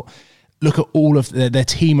on the court. Look at all of their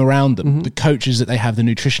team around them, the coaches that they have, the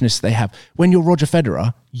nutritionists they have. When you're Roger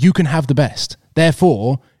Federer, you can have the best.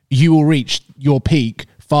 Therefore, you will reach your peak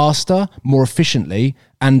faster, more efficiently,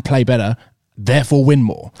 and play better, therefore win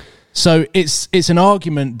more. So it's an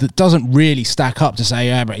argument that doesn't really stack up to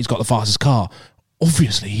say, but he's got the fastest car.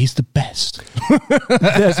 Obviously, he's the best.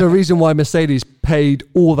 There's a reason why Mercedes paid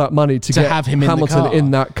all that money to get have him Hamilton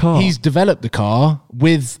in that car. He's developed the car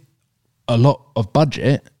with a lot of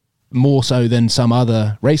budget, more so than some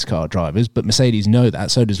other race car drivers, but Mercedes know that,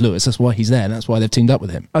 so does Lewis. That's why he's there, and that's why they've teamed up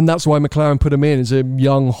with him. And that's why McLaren put him in as a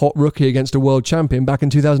young, hot rookie against a world champion back in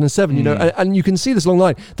 2007. You know, and you can see this long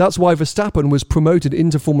line. That's why Verstappen was promoted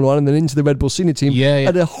into Formula One and then into the Red Bull senior team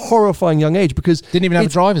at a horrifying young age, because didn't even have a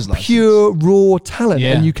driver's license. Pure raw talent,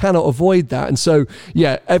 and you cannot avoid that. And so,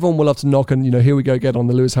 everyone will love to knock, and here we go again on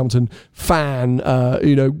the Lewis Hamilton fan,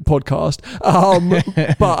 podcast.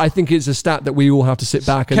 But I think it's a stat that we all have to sit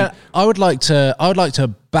back and. I would like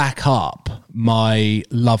to back up my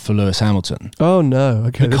love for Lewis Hamilton. Oh no!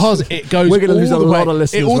 Okay, because it goes. We're going to lose a lot of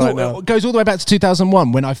listeners right now. It goes all the way back to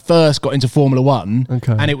 2001 when I first got into Formula One,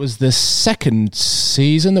 and it was the second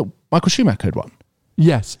season that Michael Schumacher had won.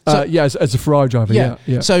 Yes, as a Ferrari driver.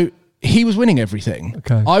 Yeah. So he was winning everything.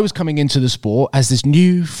 Okay. I was coming into the sport as this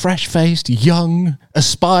new, fresh-faced, young,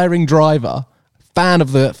 aspiring driver, fan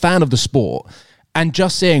of the sport. And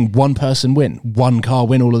just seeing one person win, one car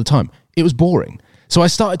win all of the time, it was boring. So I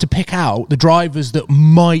started to pick out the drivers that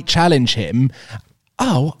might challenge him.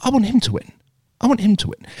 Oh, I want him to win.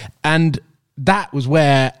 And that was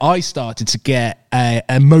where I started to get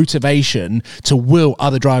a motivation to will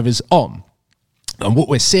other drivers on. And what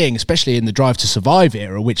we're seeing, especially in the Drive to Survive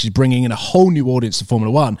era, which is bringing in a whole new audience to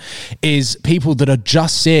Formula One, is people that are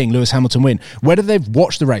just seeing Lewis Hamilton win. Whether they've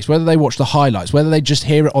watched the race, whether they watch the highlights, whether they just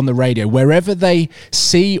hear it on the radio, wherever they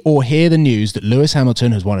see or hear the news that Lewis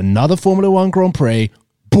Hamilton has won another Formula One Grand Prix,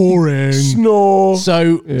 boring. Snore.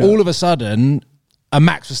 So all of a sudden, a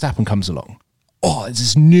Max Verstappen comes along. Oh, it's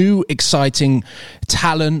this new, exciting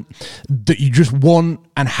talent that you just want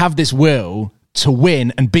and have this will to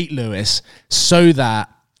win and beat Lewis so that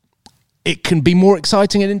it can be more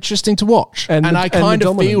exciting and interesting to watch. And I kind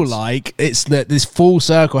of feel like it's this full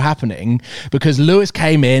circle happening, because Lewis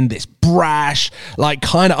came in, this brash, like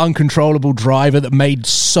kind of uncontrollable driver that made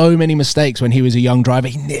so many mistakes when he was a young driver.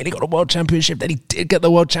 He nearly got a world championship, then he did get the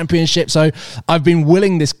world championship. So I've been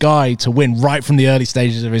willing this guy to win right from the early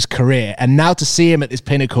stages of his career, and now to see him at this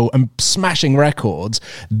pinnacle and smashing records,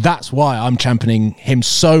 that's why I'm championing him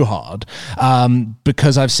so hard,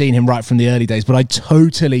 because I've seen him right from the early days. But I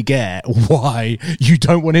totally get why you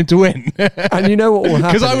don't want him to win. And you know what will happen?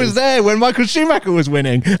 Because I was there when Michael Schumacher was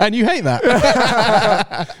winning, and you hate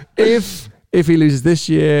that. If he loses this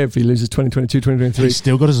year, if he loses 2022, 2023, He's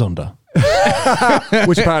still got a Zonda.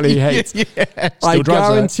 which apparently he hates. I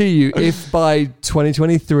guarantee you, if by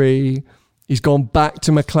 2023 he's gone back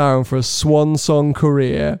to McLaren for a swan song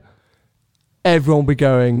career, everyone will be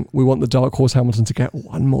going, we want the dark horse Hamilton to get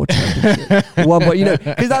one more championship. One more,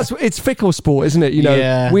 because it's fickle sport, isn't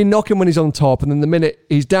it? We knock him when he's on top, and then the minute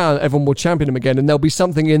he's down, everyone will champion him again. And there'll be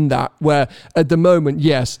something in that where at the moment,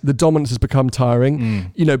 yes, the dominance has become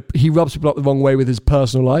tiring. He rubs people up the wrong way with his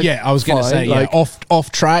personal life. Yeah, I was going to say,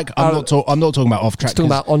 off track. I'm not talking about off track. Talking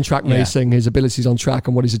about on track racing, his abilities on track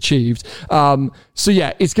and what he's achieved. So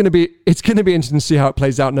yeah, it's going to be interesting to see how it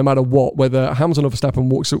plays out, no matter what, whether Hamilton or Verstappen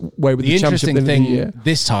walks away with the championship. Thing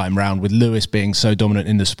this time round with Lewis being so dominant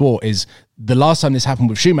in the sport is the last time this happened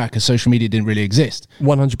with Schumacher, social media didn't really exist.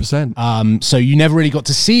 100%. So you never really got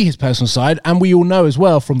to see his personal side, and we all know as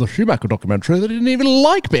well from the Schumacher documentary that he didn't even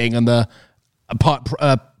like being in the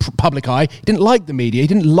public eye. He didn't like the media. He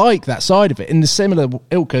didn't like that side of it. In the similar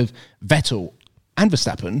ilk of Vettel and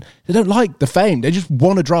Verstappen, they don't like the fame. They just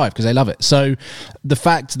want to drive because they love it. So the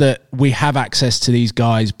fact that we have access to these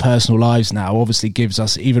guys' personal lives now obviously gives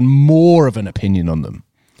us even more of an opinion on them.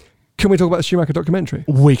 Can we talk about the Schumacher documentary?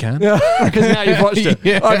 We can. Because now you've watched it.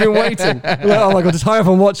 Yeah. I've been waiting. Oh my God, just hurry up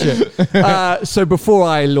and watch it. So before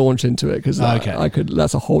I launch into it, because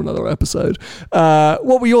that's a whole nother episode.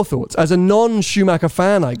 What were your thoughts? As a non-Schumacher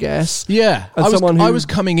fan, I guess. Yeah. I was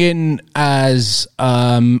coming in as...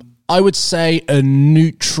 I would say a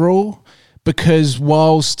neutral, because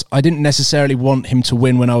whilst I didn't necessarily want him to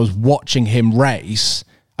win when I was watching him race,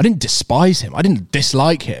 I didn't despise him. I didn't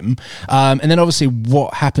dislike him. And then obviously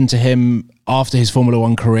what happened to him after his Formula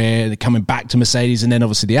One career, coming back to Mercedes, and then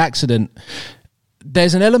obviously the accident,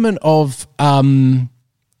 there's an element of, I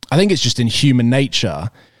think it's just in human nature,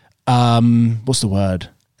 what's the word?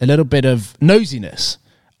 A little bit of nosiness.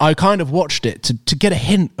 I kind of watched it to get a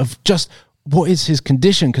hint of just... what is his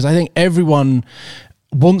condition? Because I think everyone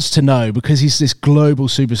wants to know, because he's this global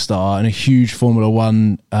superstar and a huge Formula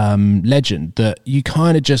One legend, that you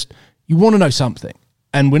kind of just, you want to know something,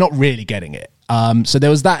 and we're not really getting it. So there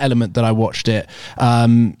was that element that I watched it.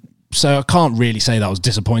 So I can't really say that I was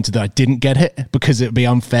disappointed that I didn't get it, because it would be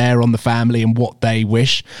unfair on the family and what they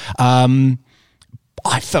wish.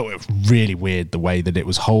 I felt it was really weird the way that it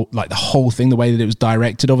was the whole thing, the way that it was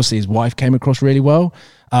directed. Obviously his wife came across really well.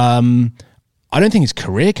 I don't think his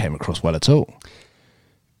career came across well at all.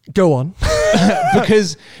 Go on.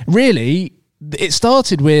 Because really, it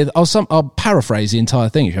started with, I'll paraphrase the entire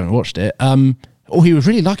thing if you haven't watched it. He was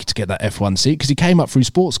really lucky to get that F1 seat, because he came up through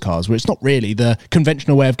sports cars, where it's not really the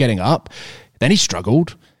conventional way of getting up. Then he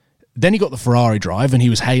struggled. Then he got the Ferrari drive, and he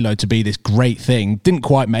was haloed to be this great thing. Didn't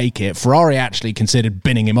quite make it. Ferrari actually considered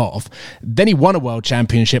binning him off. Then he won a world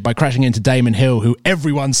championship by crashing into Damon Hill, who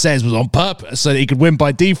everyone says was on purpose so that he could win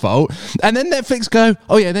by default. And then Netflix go,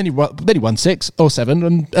 oh yeah, then he won 6 or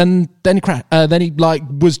 7, and then he crashed. Then he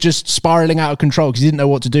was just spiraling out of control because he didn't know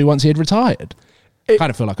what to do once he had retired. I kind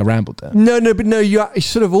of feel like I rambled there. No, you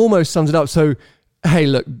sort of almost summed it up. So, hey,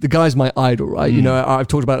 look, the guy's my idol, right? I've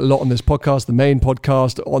talked about it a lot on this podcast, the main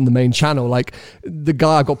podcast, on the main channel. Like, the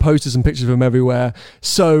guy, I've got posters and pictures of him everywhere.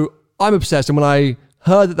 So I'm obsessed. And when I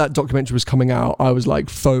heard that documentary was coming out, I was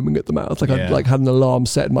like foaming at the mouth. I had an alarm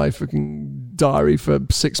set in my freaking diary for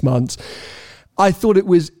 6 months. I thought it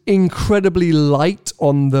was incredibly light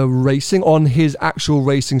on the racing, on his actual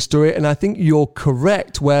racing story. And I think you're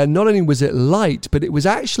correct, where not only was it light, but it was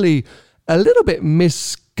actually a little bit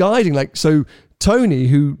misguiding. Like, so Tony,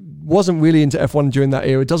 who wasn't really into F1 during that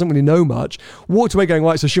era, doesn't really know much, walked away going,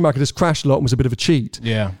 right, so Schumacher just crashed a lot and was a bit of a cheat.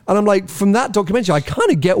 Yeah. And I'm like, from that documentary, I kind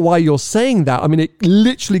of get why you're saying that. I mean, it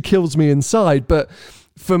literally kills me inside. But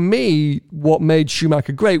for me, what made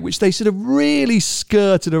Schumacher great, which they sort of really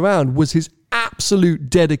skirted around, was his absolute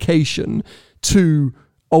dedication to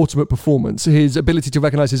ultimate performance, his ability to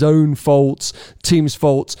recognize his own faults, team's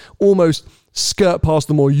faults, almost skirt past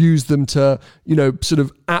them or use them to, sort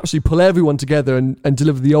of absolutely pull everyone together and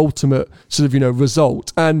deliver the ultimate sort of,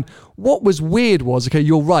 result. And what was weird was, okay,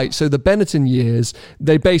 you're right. So the Benetton years,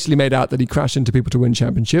 they basically made out that he crashed into people to win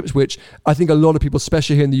championships, which I think a lot of people,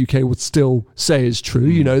 especially here in the UK, would still say is true.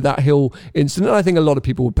 You know, that Hill incident. I think a lot of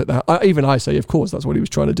people would put that, even I say, of course, that's what he was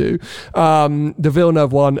trying to do. The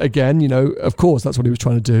Villeneuve one, again, you know, of course, that's what he was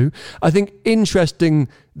trying to do. I think interesting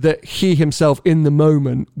that he himself in the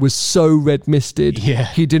moment was so red misted,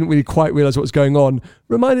 he didn't really quite realize what was going on.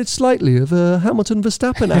 Reminded slightly of Hamilton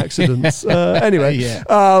Verstappen accidents. Anyway,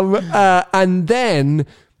 and then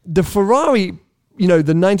the Ferrari, you know,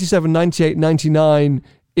 the 97, 98, 99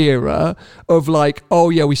 era of like, oh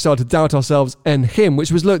yeah, we started to doubt ourselves and him,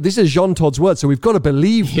 which was, look, this is Jean Todt's words, so we've got to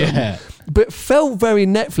believe them. But felt very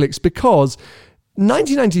Netflix because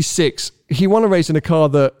 1996, he won a race in a car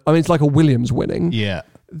that, I mean, it's like a Williams winning.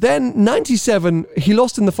 Then 97, he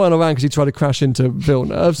lost in the final round because he tried to crash into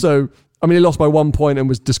Villeneuve. So, I mean, he lost by 1 point and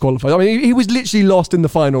was disqualified. I mean, he was literally lost in the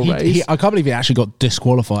final race. I can't believe he actually got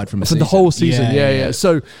disqualified from the whole season. Yeah.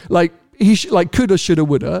 So, like, he coulda, shoulda,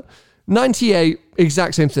 woulda. 98,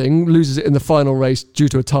 exact same thing, loses it in the final race due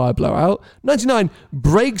to a tyre blowout. 99,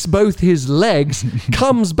 breaks both his legs,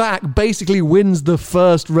 comes back, basically wins the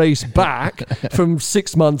first race back from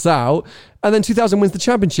 6 months out. And then 2000 wins the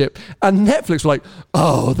championship. And Netflix were like,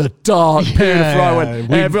 oh, the dark period of Ferrari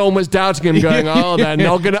when everyone was doubting him, going, oh, they're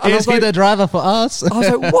not going to... Is he the driver for us? I was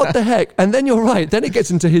like, what the heck? And then you're right. Then it gets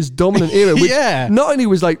into his dominant era, which not only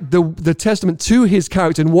was like the testament to his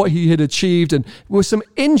character and what he had achieved, and with some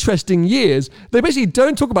interesting years, they basically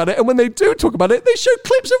don't talk about it. And when they do talk about it, they show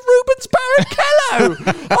clips of Rubens Barrichello.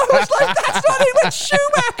 I was like, that's not even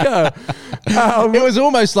Schumacher. It was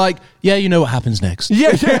almost like, yeah, you know what happens next.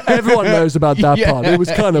 Yeah, everyone knows about that part. It was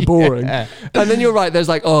kind of boring. And then you're right, there's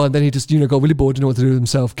like, oh, and then he just, you know, got really bored, didn't know what to do with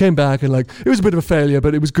himself, came back, and like, it was a bit of a failure,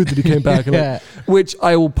 but it was good that he came back. And like, which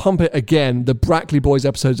I will pump it again, the Brackley Boys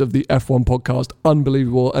episodes of the F1 podcast,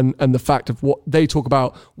 unbelievable, and the fact of what they talk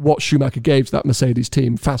about, what Schumacher gave to that Mercedes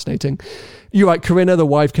team, fascinating. You're right, Corinna, the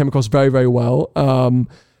wife, came across very, very well.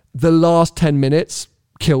 The last 10 minutes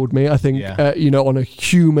killed me, I think, you know, on a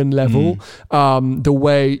human level. The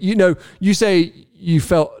way, you know, you say you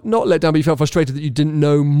felt not let down, but you felt frustrated that you didn't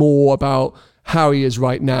know more about how he is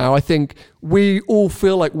right now. I think we all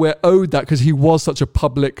feel like we're owed that because he was such a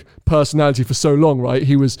public personality for so long, right?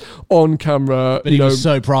 He was on camera. But he was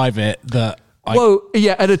so private that...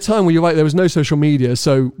 at a time where you're right, there was no social media,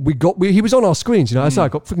 so he was on our screens, you know. I said I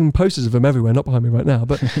got freaking posters of him everywhere, not behind me right now,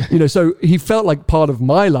 but you know, so he felt like part of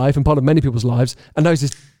my life and part of many people's lives, and now he's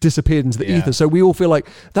just disappeared into the ether. So we all feel like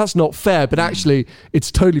that's not fair, but actually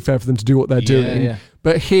it's totally fair for them to do what they're doing.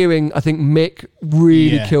 But hearing, I think Mick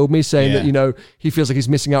really killed me, saying that, you know, he feels like he's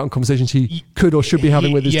missing out on conversations he could or should be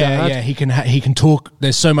having with his dad. Yeah, he can talk.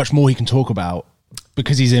 There's so much more he can talk about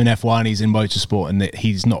because he's in F1, he's in motorsport, and that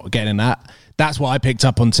he's not getting that. That's what I picked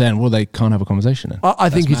up on saying, well, they can't have a conversation then.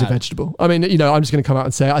 I think he's a vegetable. I mean, you know, I'm just going to come out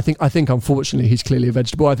and say, I think unfortunately he's clearly a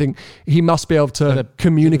vegetable. I think he must be able to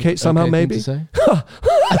communicate somehow, maybe. I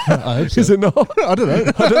hope so. Is it not? I don't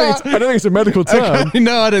know. I don't think it's a medical term. Okay.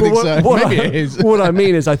 No, I don't think so. Maybe it is. What I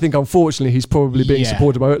mean is, I think unfortunately he's probably being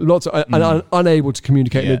supported by lots of, and unable to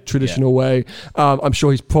communicate in a traditional way. I'm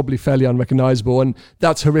sure he's probably fairly unrecognizable, and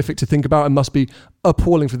that's horrific to think about and must be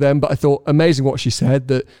appalling for them. But I thought amazing what she said,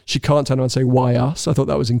 that she can't turn around and say, why us? I thought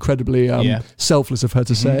that was incredibly selfless of her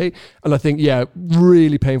to say. And I think,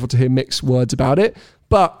 really painful to hear Mick's words about it.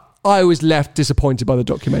 But I was left disappointed by the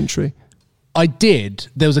documentary. I did.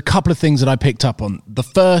 There was a couple of things that I picked up on. The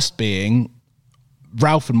first being,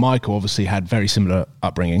 Ralph and Michael obviously had very similar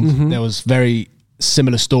upbringings. There was very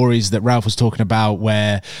similar stories that Ralph was talking about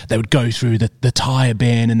where they would go through the tyre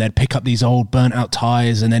bin and they'd pick up these old burnt out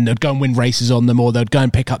tyres and then they'd go and win races on them, or they'd go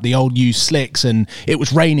and pick up the old used slicks, and it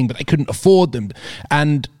was raining but they couldn't afford them.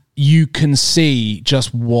 And you can see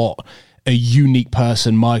just what a unique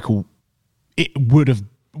person Michael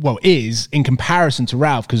is in comparison to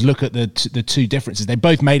Ralph, because look at the two differences. They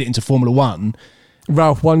both made it into Formula One.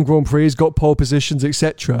 Ralph won Grand Prix, got pole positions,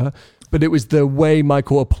 etc. But it was the way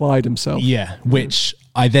Michael applied himself. Yeah, which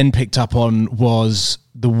I then picked up on was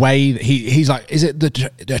the way that he's like, is it the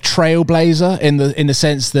trailblazer in the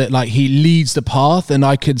sense that like he leads the path, and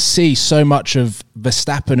I could see so much of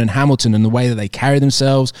Verstappen and Hamilton and the way that they carry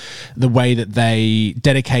themselves, the way that they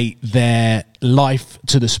dedicate their life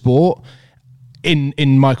to the sport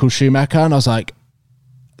in Michael Schumacher. And I was like,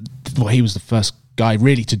 well, he was the first guy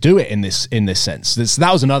really to do it in this sense.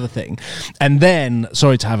 That was another thing. And then,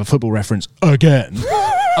 sorry to have a football reference again,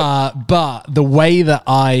 but the way that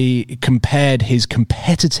I compared his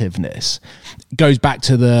competitiveness goes back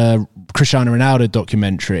to the Cristiano Ronaldo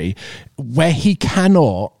documentary, where he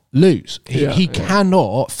cannot lose. He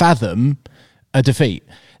cannot fathom a defeat.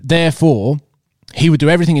 Therefore, he would do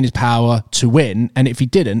everything in his power to win, and if he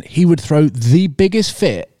didn't, he would throw the biggest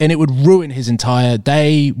fit, and it would ruin his entire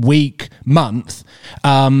day, week, month.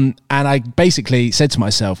 And I basically said to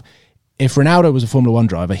myself, if Ronaldo was a Formula 1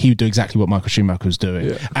 driver, he would do exactly what Michael Schumacher was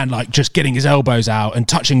doing, and like just getting his elbows out and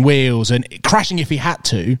touching wheels and crashing if he had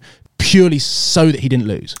to, purely so that he didn't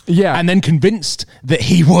lose. Yeah. And then convinced that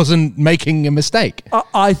he wasn't making a mistake.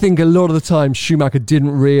 I think a lot of the time Schumacher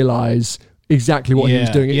didn't realise exactly what he was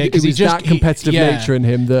doing. It was that competitive nature in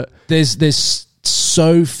him that... There's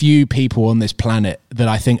so few people on this planet that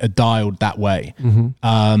I think are dialed that way.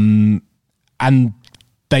 And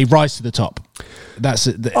they rise to the top. That's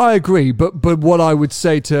it. I agree, but what I would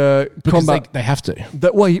say to combat... They have to.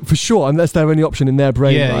 That, well, for sure, unless they're only option in their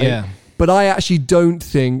brain, right? Yeah. But I actually don't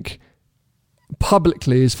think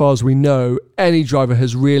publicly, as far as we know, any driver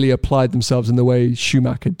has really applied themselves in the way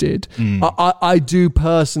Schumacher did. I do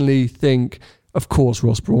personally think, of course,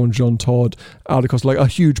 Ross Brawn, John Todd, Aldo Costa, like a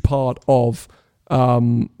huge part of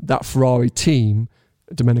that Ferrari team,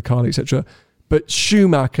 Domenicali, etc. But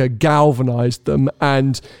Schumacher galvanized them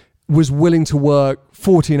and was willing to work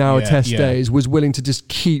 14-hour test days, was willing to just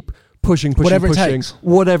keep pushing, whatever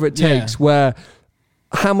it takes, where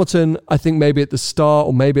Hamilton, I think maybe at the start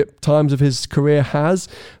or maybe at times of his career has,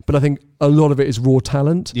 but I think a lot of it is raw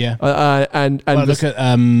talent. Yeah. And look at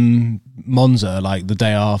Monza, like the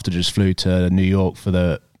day after just flew to New York for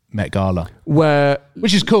the Met Gala.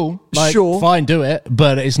 Which is cool. Like, sure. Fine, do it.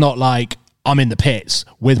 But it's not like I'm in the pits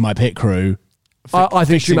with my pit crew. I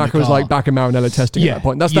think Schumacher was like back in Maranello testing at that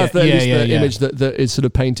point. That's the image that is sort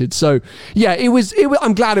of painted. So yeah, it was.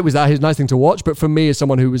 I'm glad it was that. It's a nice thing to watch. But for me, as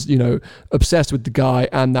someone who was obsessed with the guy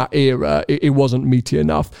and that era, it wasn't meaty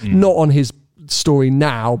enough. Not on his story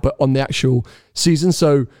now, but on the actual season.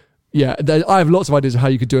 So yeah, I have lots of ideas of how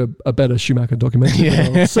you could do a better Schumacher documentary.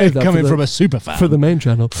 Yeah, coming from a super fan for the main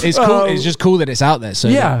channel. It's cool. It's just cool that it's out there. So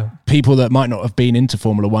that people that might not have been into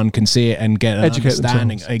Formula 1 can see it and get an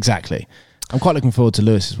understanding. Themselves. Exactly. I'm quite looking forward to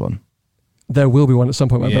Lewis's one. There will be one at some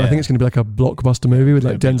point, but I think it's going to be like a blockbuster movie with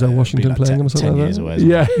like Denzel Washington playing him or something like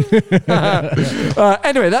that.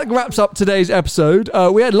 Anyway, that wraps up today's episode.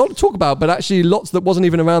 We had a lot to talk about, but actually lots that wasn't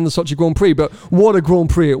even around the Sochi Grand Prix. But what a Grand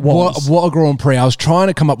Prix it was! What a Grand Prix! I was trying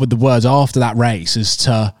to come up with the words after that race as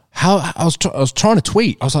to how I was trying to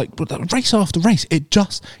tweet. I was like, but race after race, it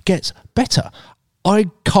just gets better. I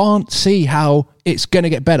can't see how it's going to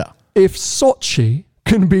get better. If Sochi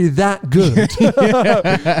can be that good.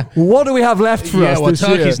 What do we have left for us this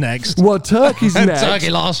year? Turkey's next. Well, Turkey's next. Turkey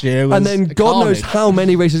last year was and then God knows how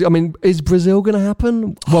many races. I mean, is Brazil going to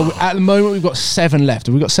happen? Well, at the moment we've got 7 left.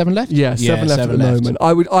 Have we got 7 left? Yeah, 7 left at the moment.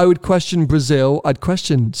 I would question Brazil. I'd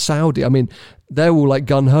question Saudi. I mean, they're all like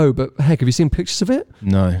gun-ho, but heck, have you seen pictures of it?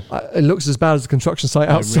 No. It looks as bad as the construction site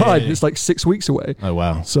outside. Really? It's like 6 weeks away. Oh,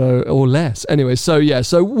 wow. So, or less. Anyway, so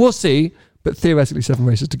we'll see, but theoretically 7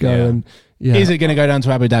 races to go. Yeah. And is it going to go down to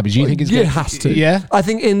Abu Dhabi? Do you think it's going to? It has to. Yeah? I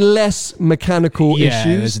think in less mechanical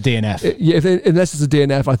issues. There's a DNF. Unless it's a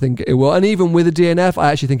DNF, I think it will. And even with a DNF,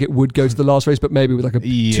 I actually think it would go to the last race, but maybe with like a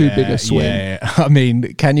too big a swing. Yeah. I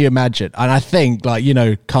mean, can you imagine? And I think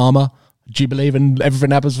karma. Do you believe in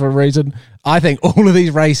everything happens for a reason? I think all of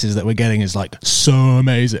these races that we're getting is like so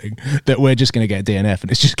amazing that we're just going to get a DNF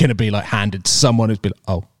and it's just going to be like handed to someone who's been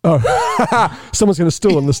someone's going to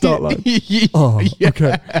stall on the start line.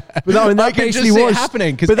 Okay. But that basically was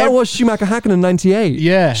happening. But that was Schumacher Hakkinen in '98.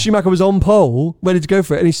 Yeah, Schumacher was on pole, ready to go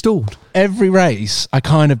for it, and he stalled. Every race, I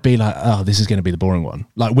kind of be like, oh, this is going to be the boring one.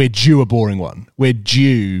 Like we're due a boring one. We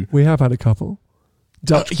have had a couple.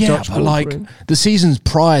 Dutch but like the seasons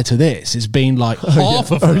prior to this, it's been like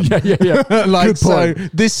half of them. Yeah. Like Good point. So,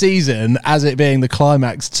 this season, as it being the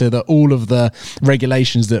climax to all of the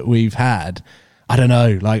regulations that we've had, I don't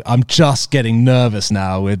know. Like I'm just getting nervous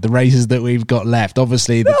now with the races that we've got left.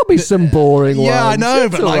 Obviously, there'll be some boring ones. Yeah, I know,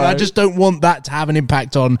 it's but like I just don't want that to have an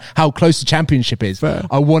impact on how close the championship is. Fair.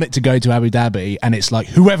 I want it to go to Abu Dhabi, and it's like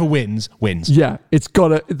whoever wins. Yeah, it's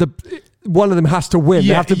got one of them has to win.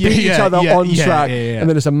 They have to beat each other on track, and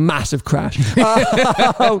then it's a massive crash.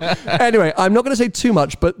 Anyway, I'm not going to say too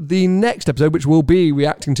much, but the next episode, which will be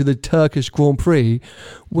reacting to the Turkish Grand Prix,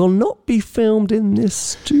 will not be filmed in this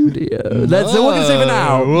studio. So we're going to say for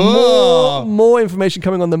now. More information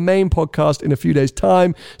coming on the main podcast in a few days'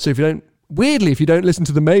 time. So if you don't listen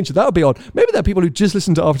to the main show, that would be odd. Maybe there are people who just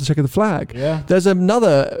listen to After Check of the Flag. Yeah. There's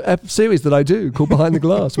another series that I do called Behind the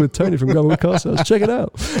Glass with Tony from Global Car Sales. Check it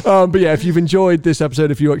out. But yeah, if you've enjoyed this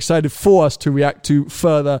episode, if you're excited for us to react to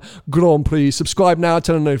further Grand Prix, subscribe now,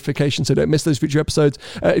 turn on notifications so don't miss those future episodes.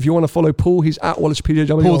 If you want to follow Paul, he's at Wallace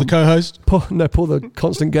PJW. Paul, the co-host? Paul, the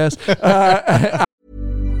constant guest.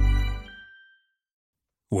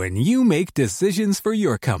 When you make decisions for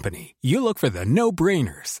your company, you look for the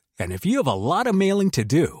no-brainers. And if you have a lot of mailing to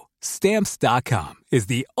do, Stamps.com is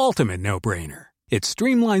the ultimate no-brainer. It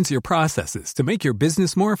streamlines your processes to make your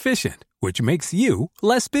business more efficient, which makes you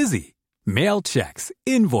less busy. Mail checks,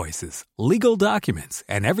 invoices, legal documents,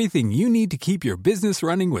 and everything you need to keep your business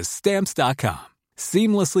running with Stamps.com.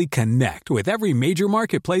 Seamlessly connect with every major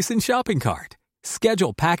marketplace and shopping cart.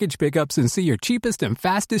 Schedule package pickups and see your cheapest and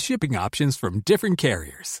fastest shipping options from different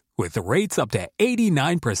carriers, with rates up to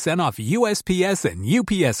 89% off USPS and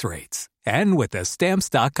UPS rates. And with the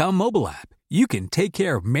Stamps.com mobile app, you can take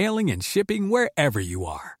care of mailing and shipping wherever you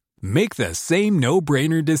are. Make the same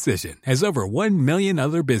no-brainer decision as over 1 million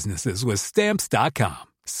other businesses with Stamps.com.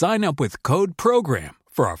 Sign up with code PROGRAM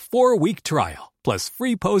for a 4-week trial, plus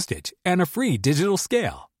free postage and a free digital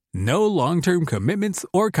scale. No long-term commitments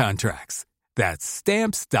or contracts. That's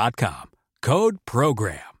Stamps.com. Code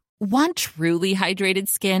PROGRAM. Want truly hydrated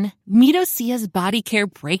skin? Meet Osea's Body Care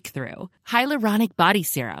Breakthrough Hyaluronic Body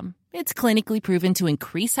Serum. It's clinically proven to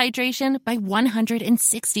increase hydration by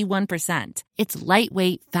 161%. It's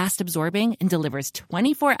lightweight, fast-absorbing, and delivers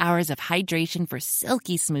 24 hours of hydration for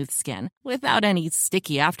silky smooth skin without any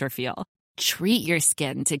sticky afterfeel. Treat your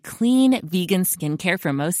skin to clean, vegan skincare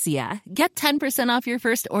from Osea. Get 10% off your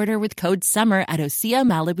first order with code SUMMER at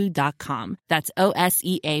OseaMalibu.com. That's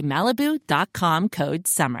OSEA Malibu.com, code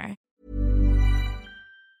SUMMER.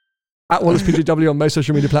 At Wallace PJW on most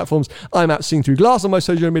social media platforms. I'm at Seeing Through Glass on most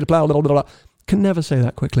social media platforms. Can never say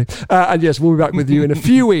that quickly. And yes, we'll be back with you in a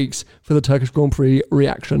few weeks for the Turkish Grand Prix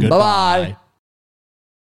reaction. Bye-bye.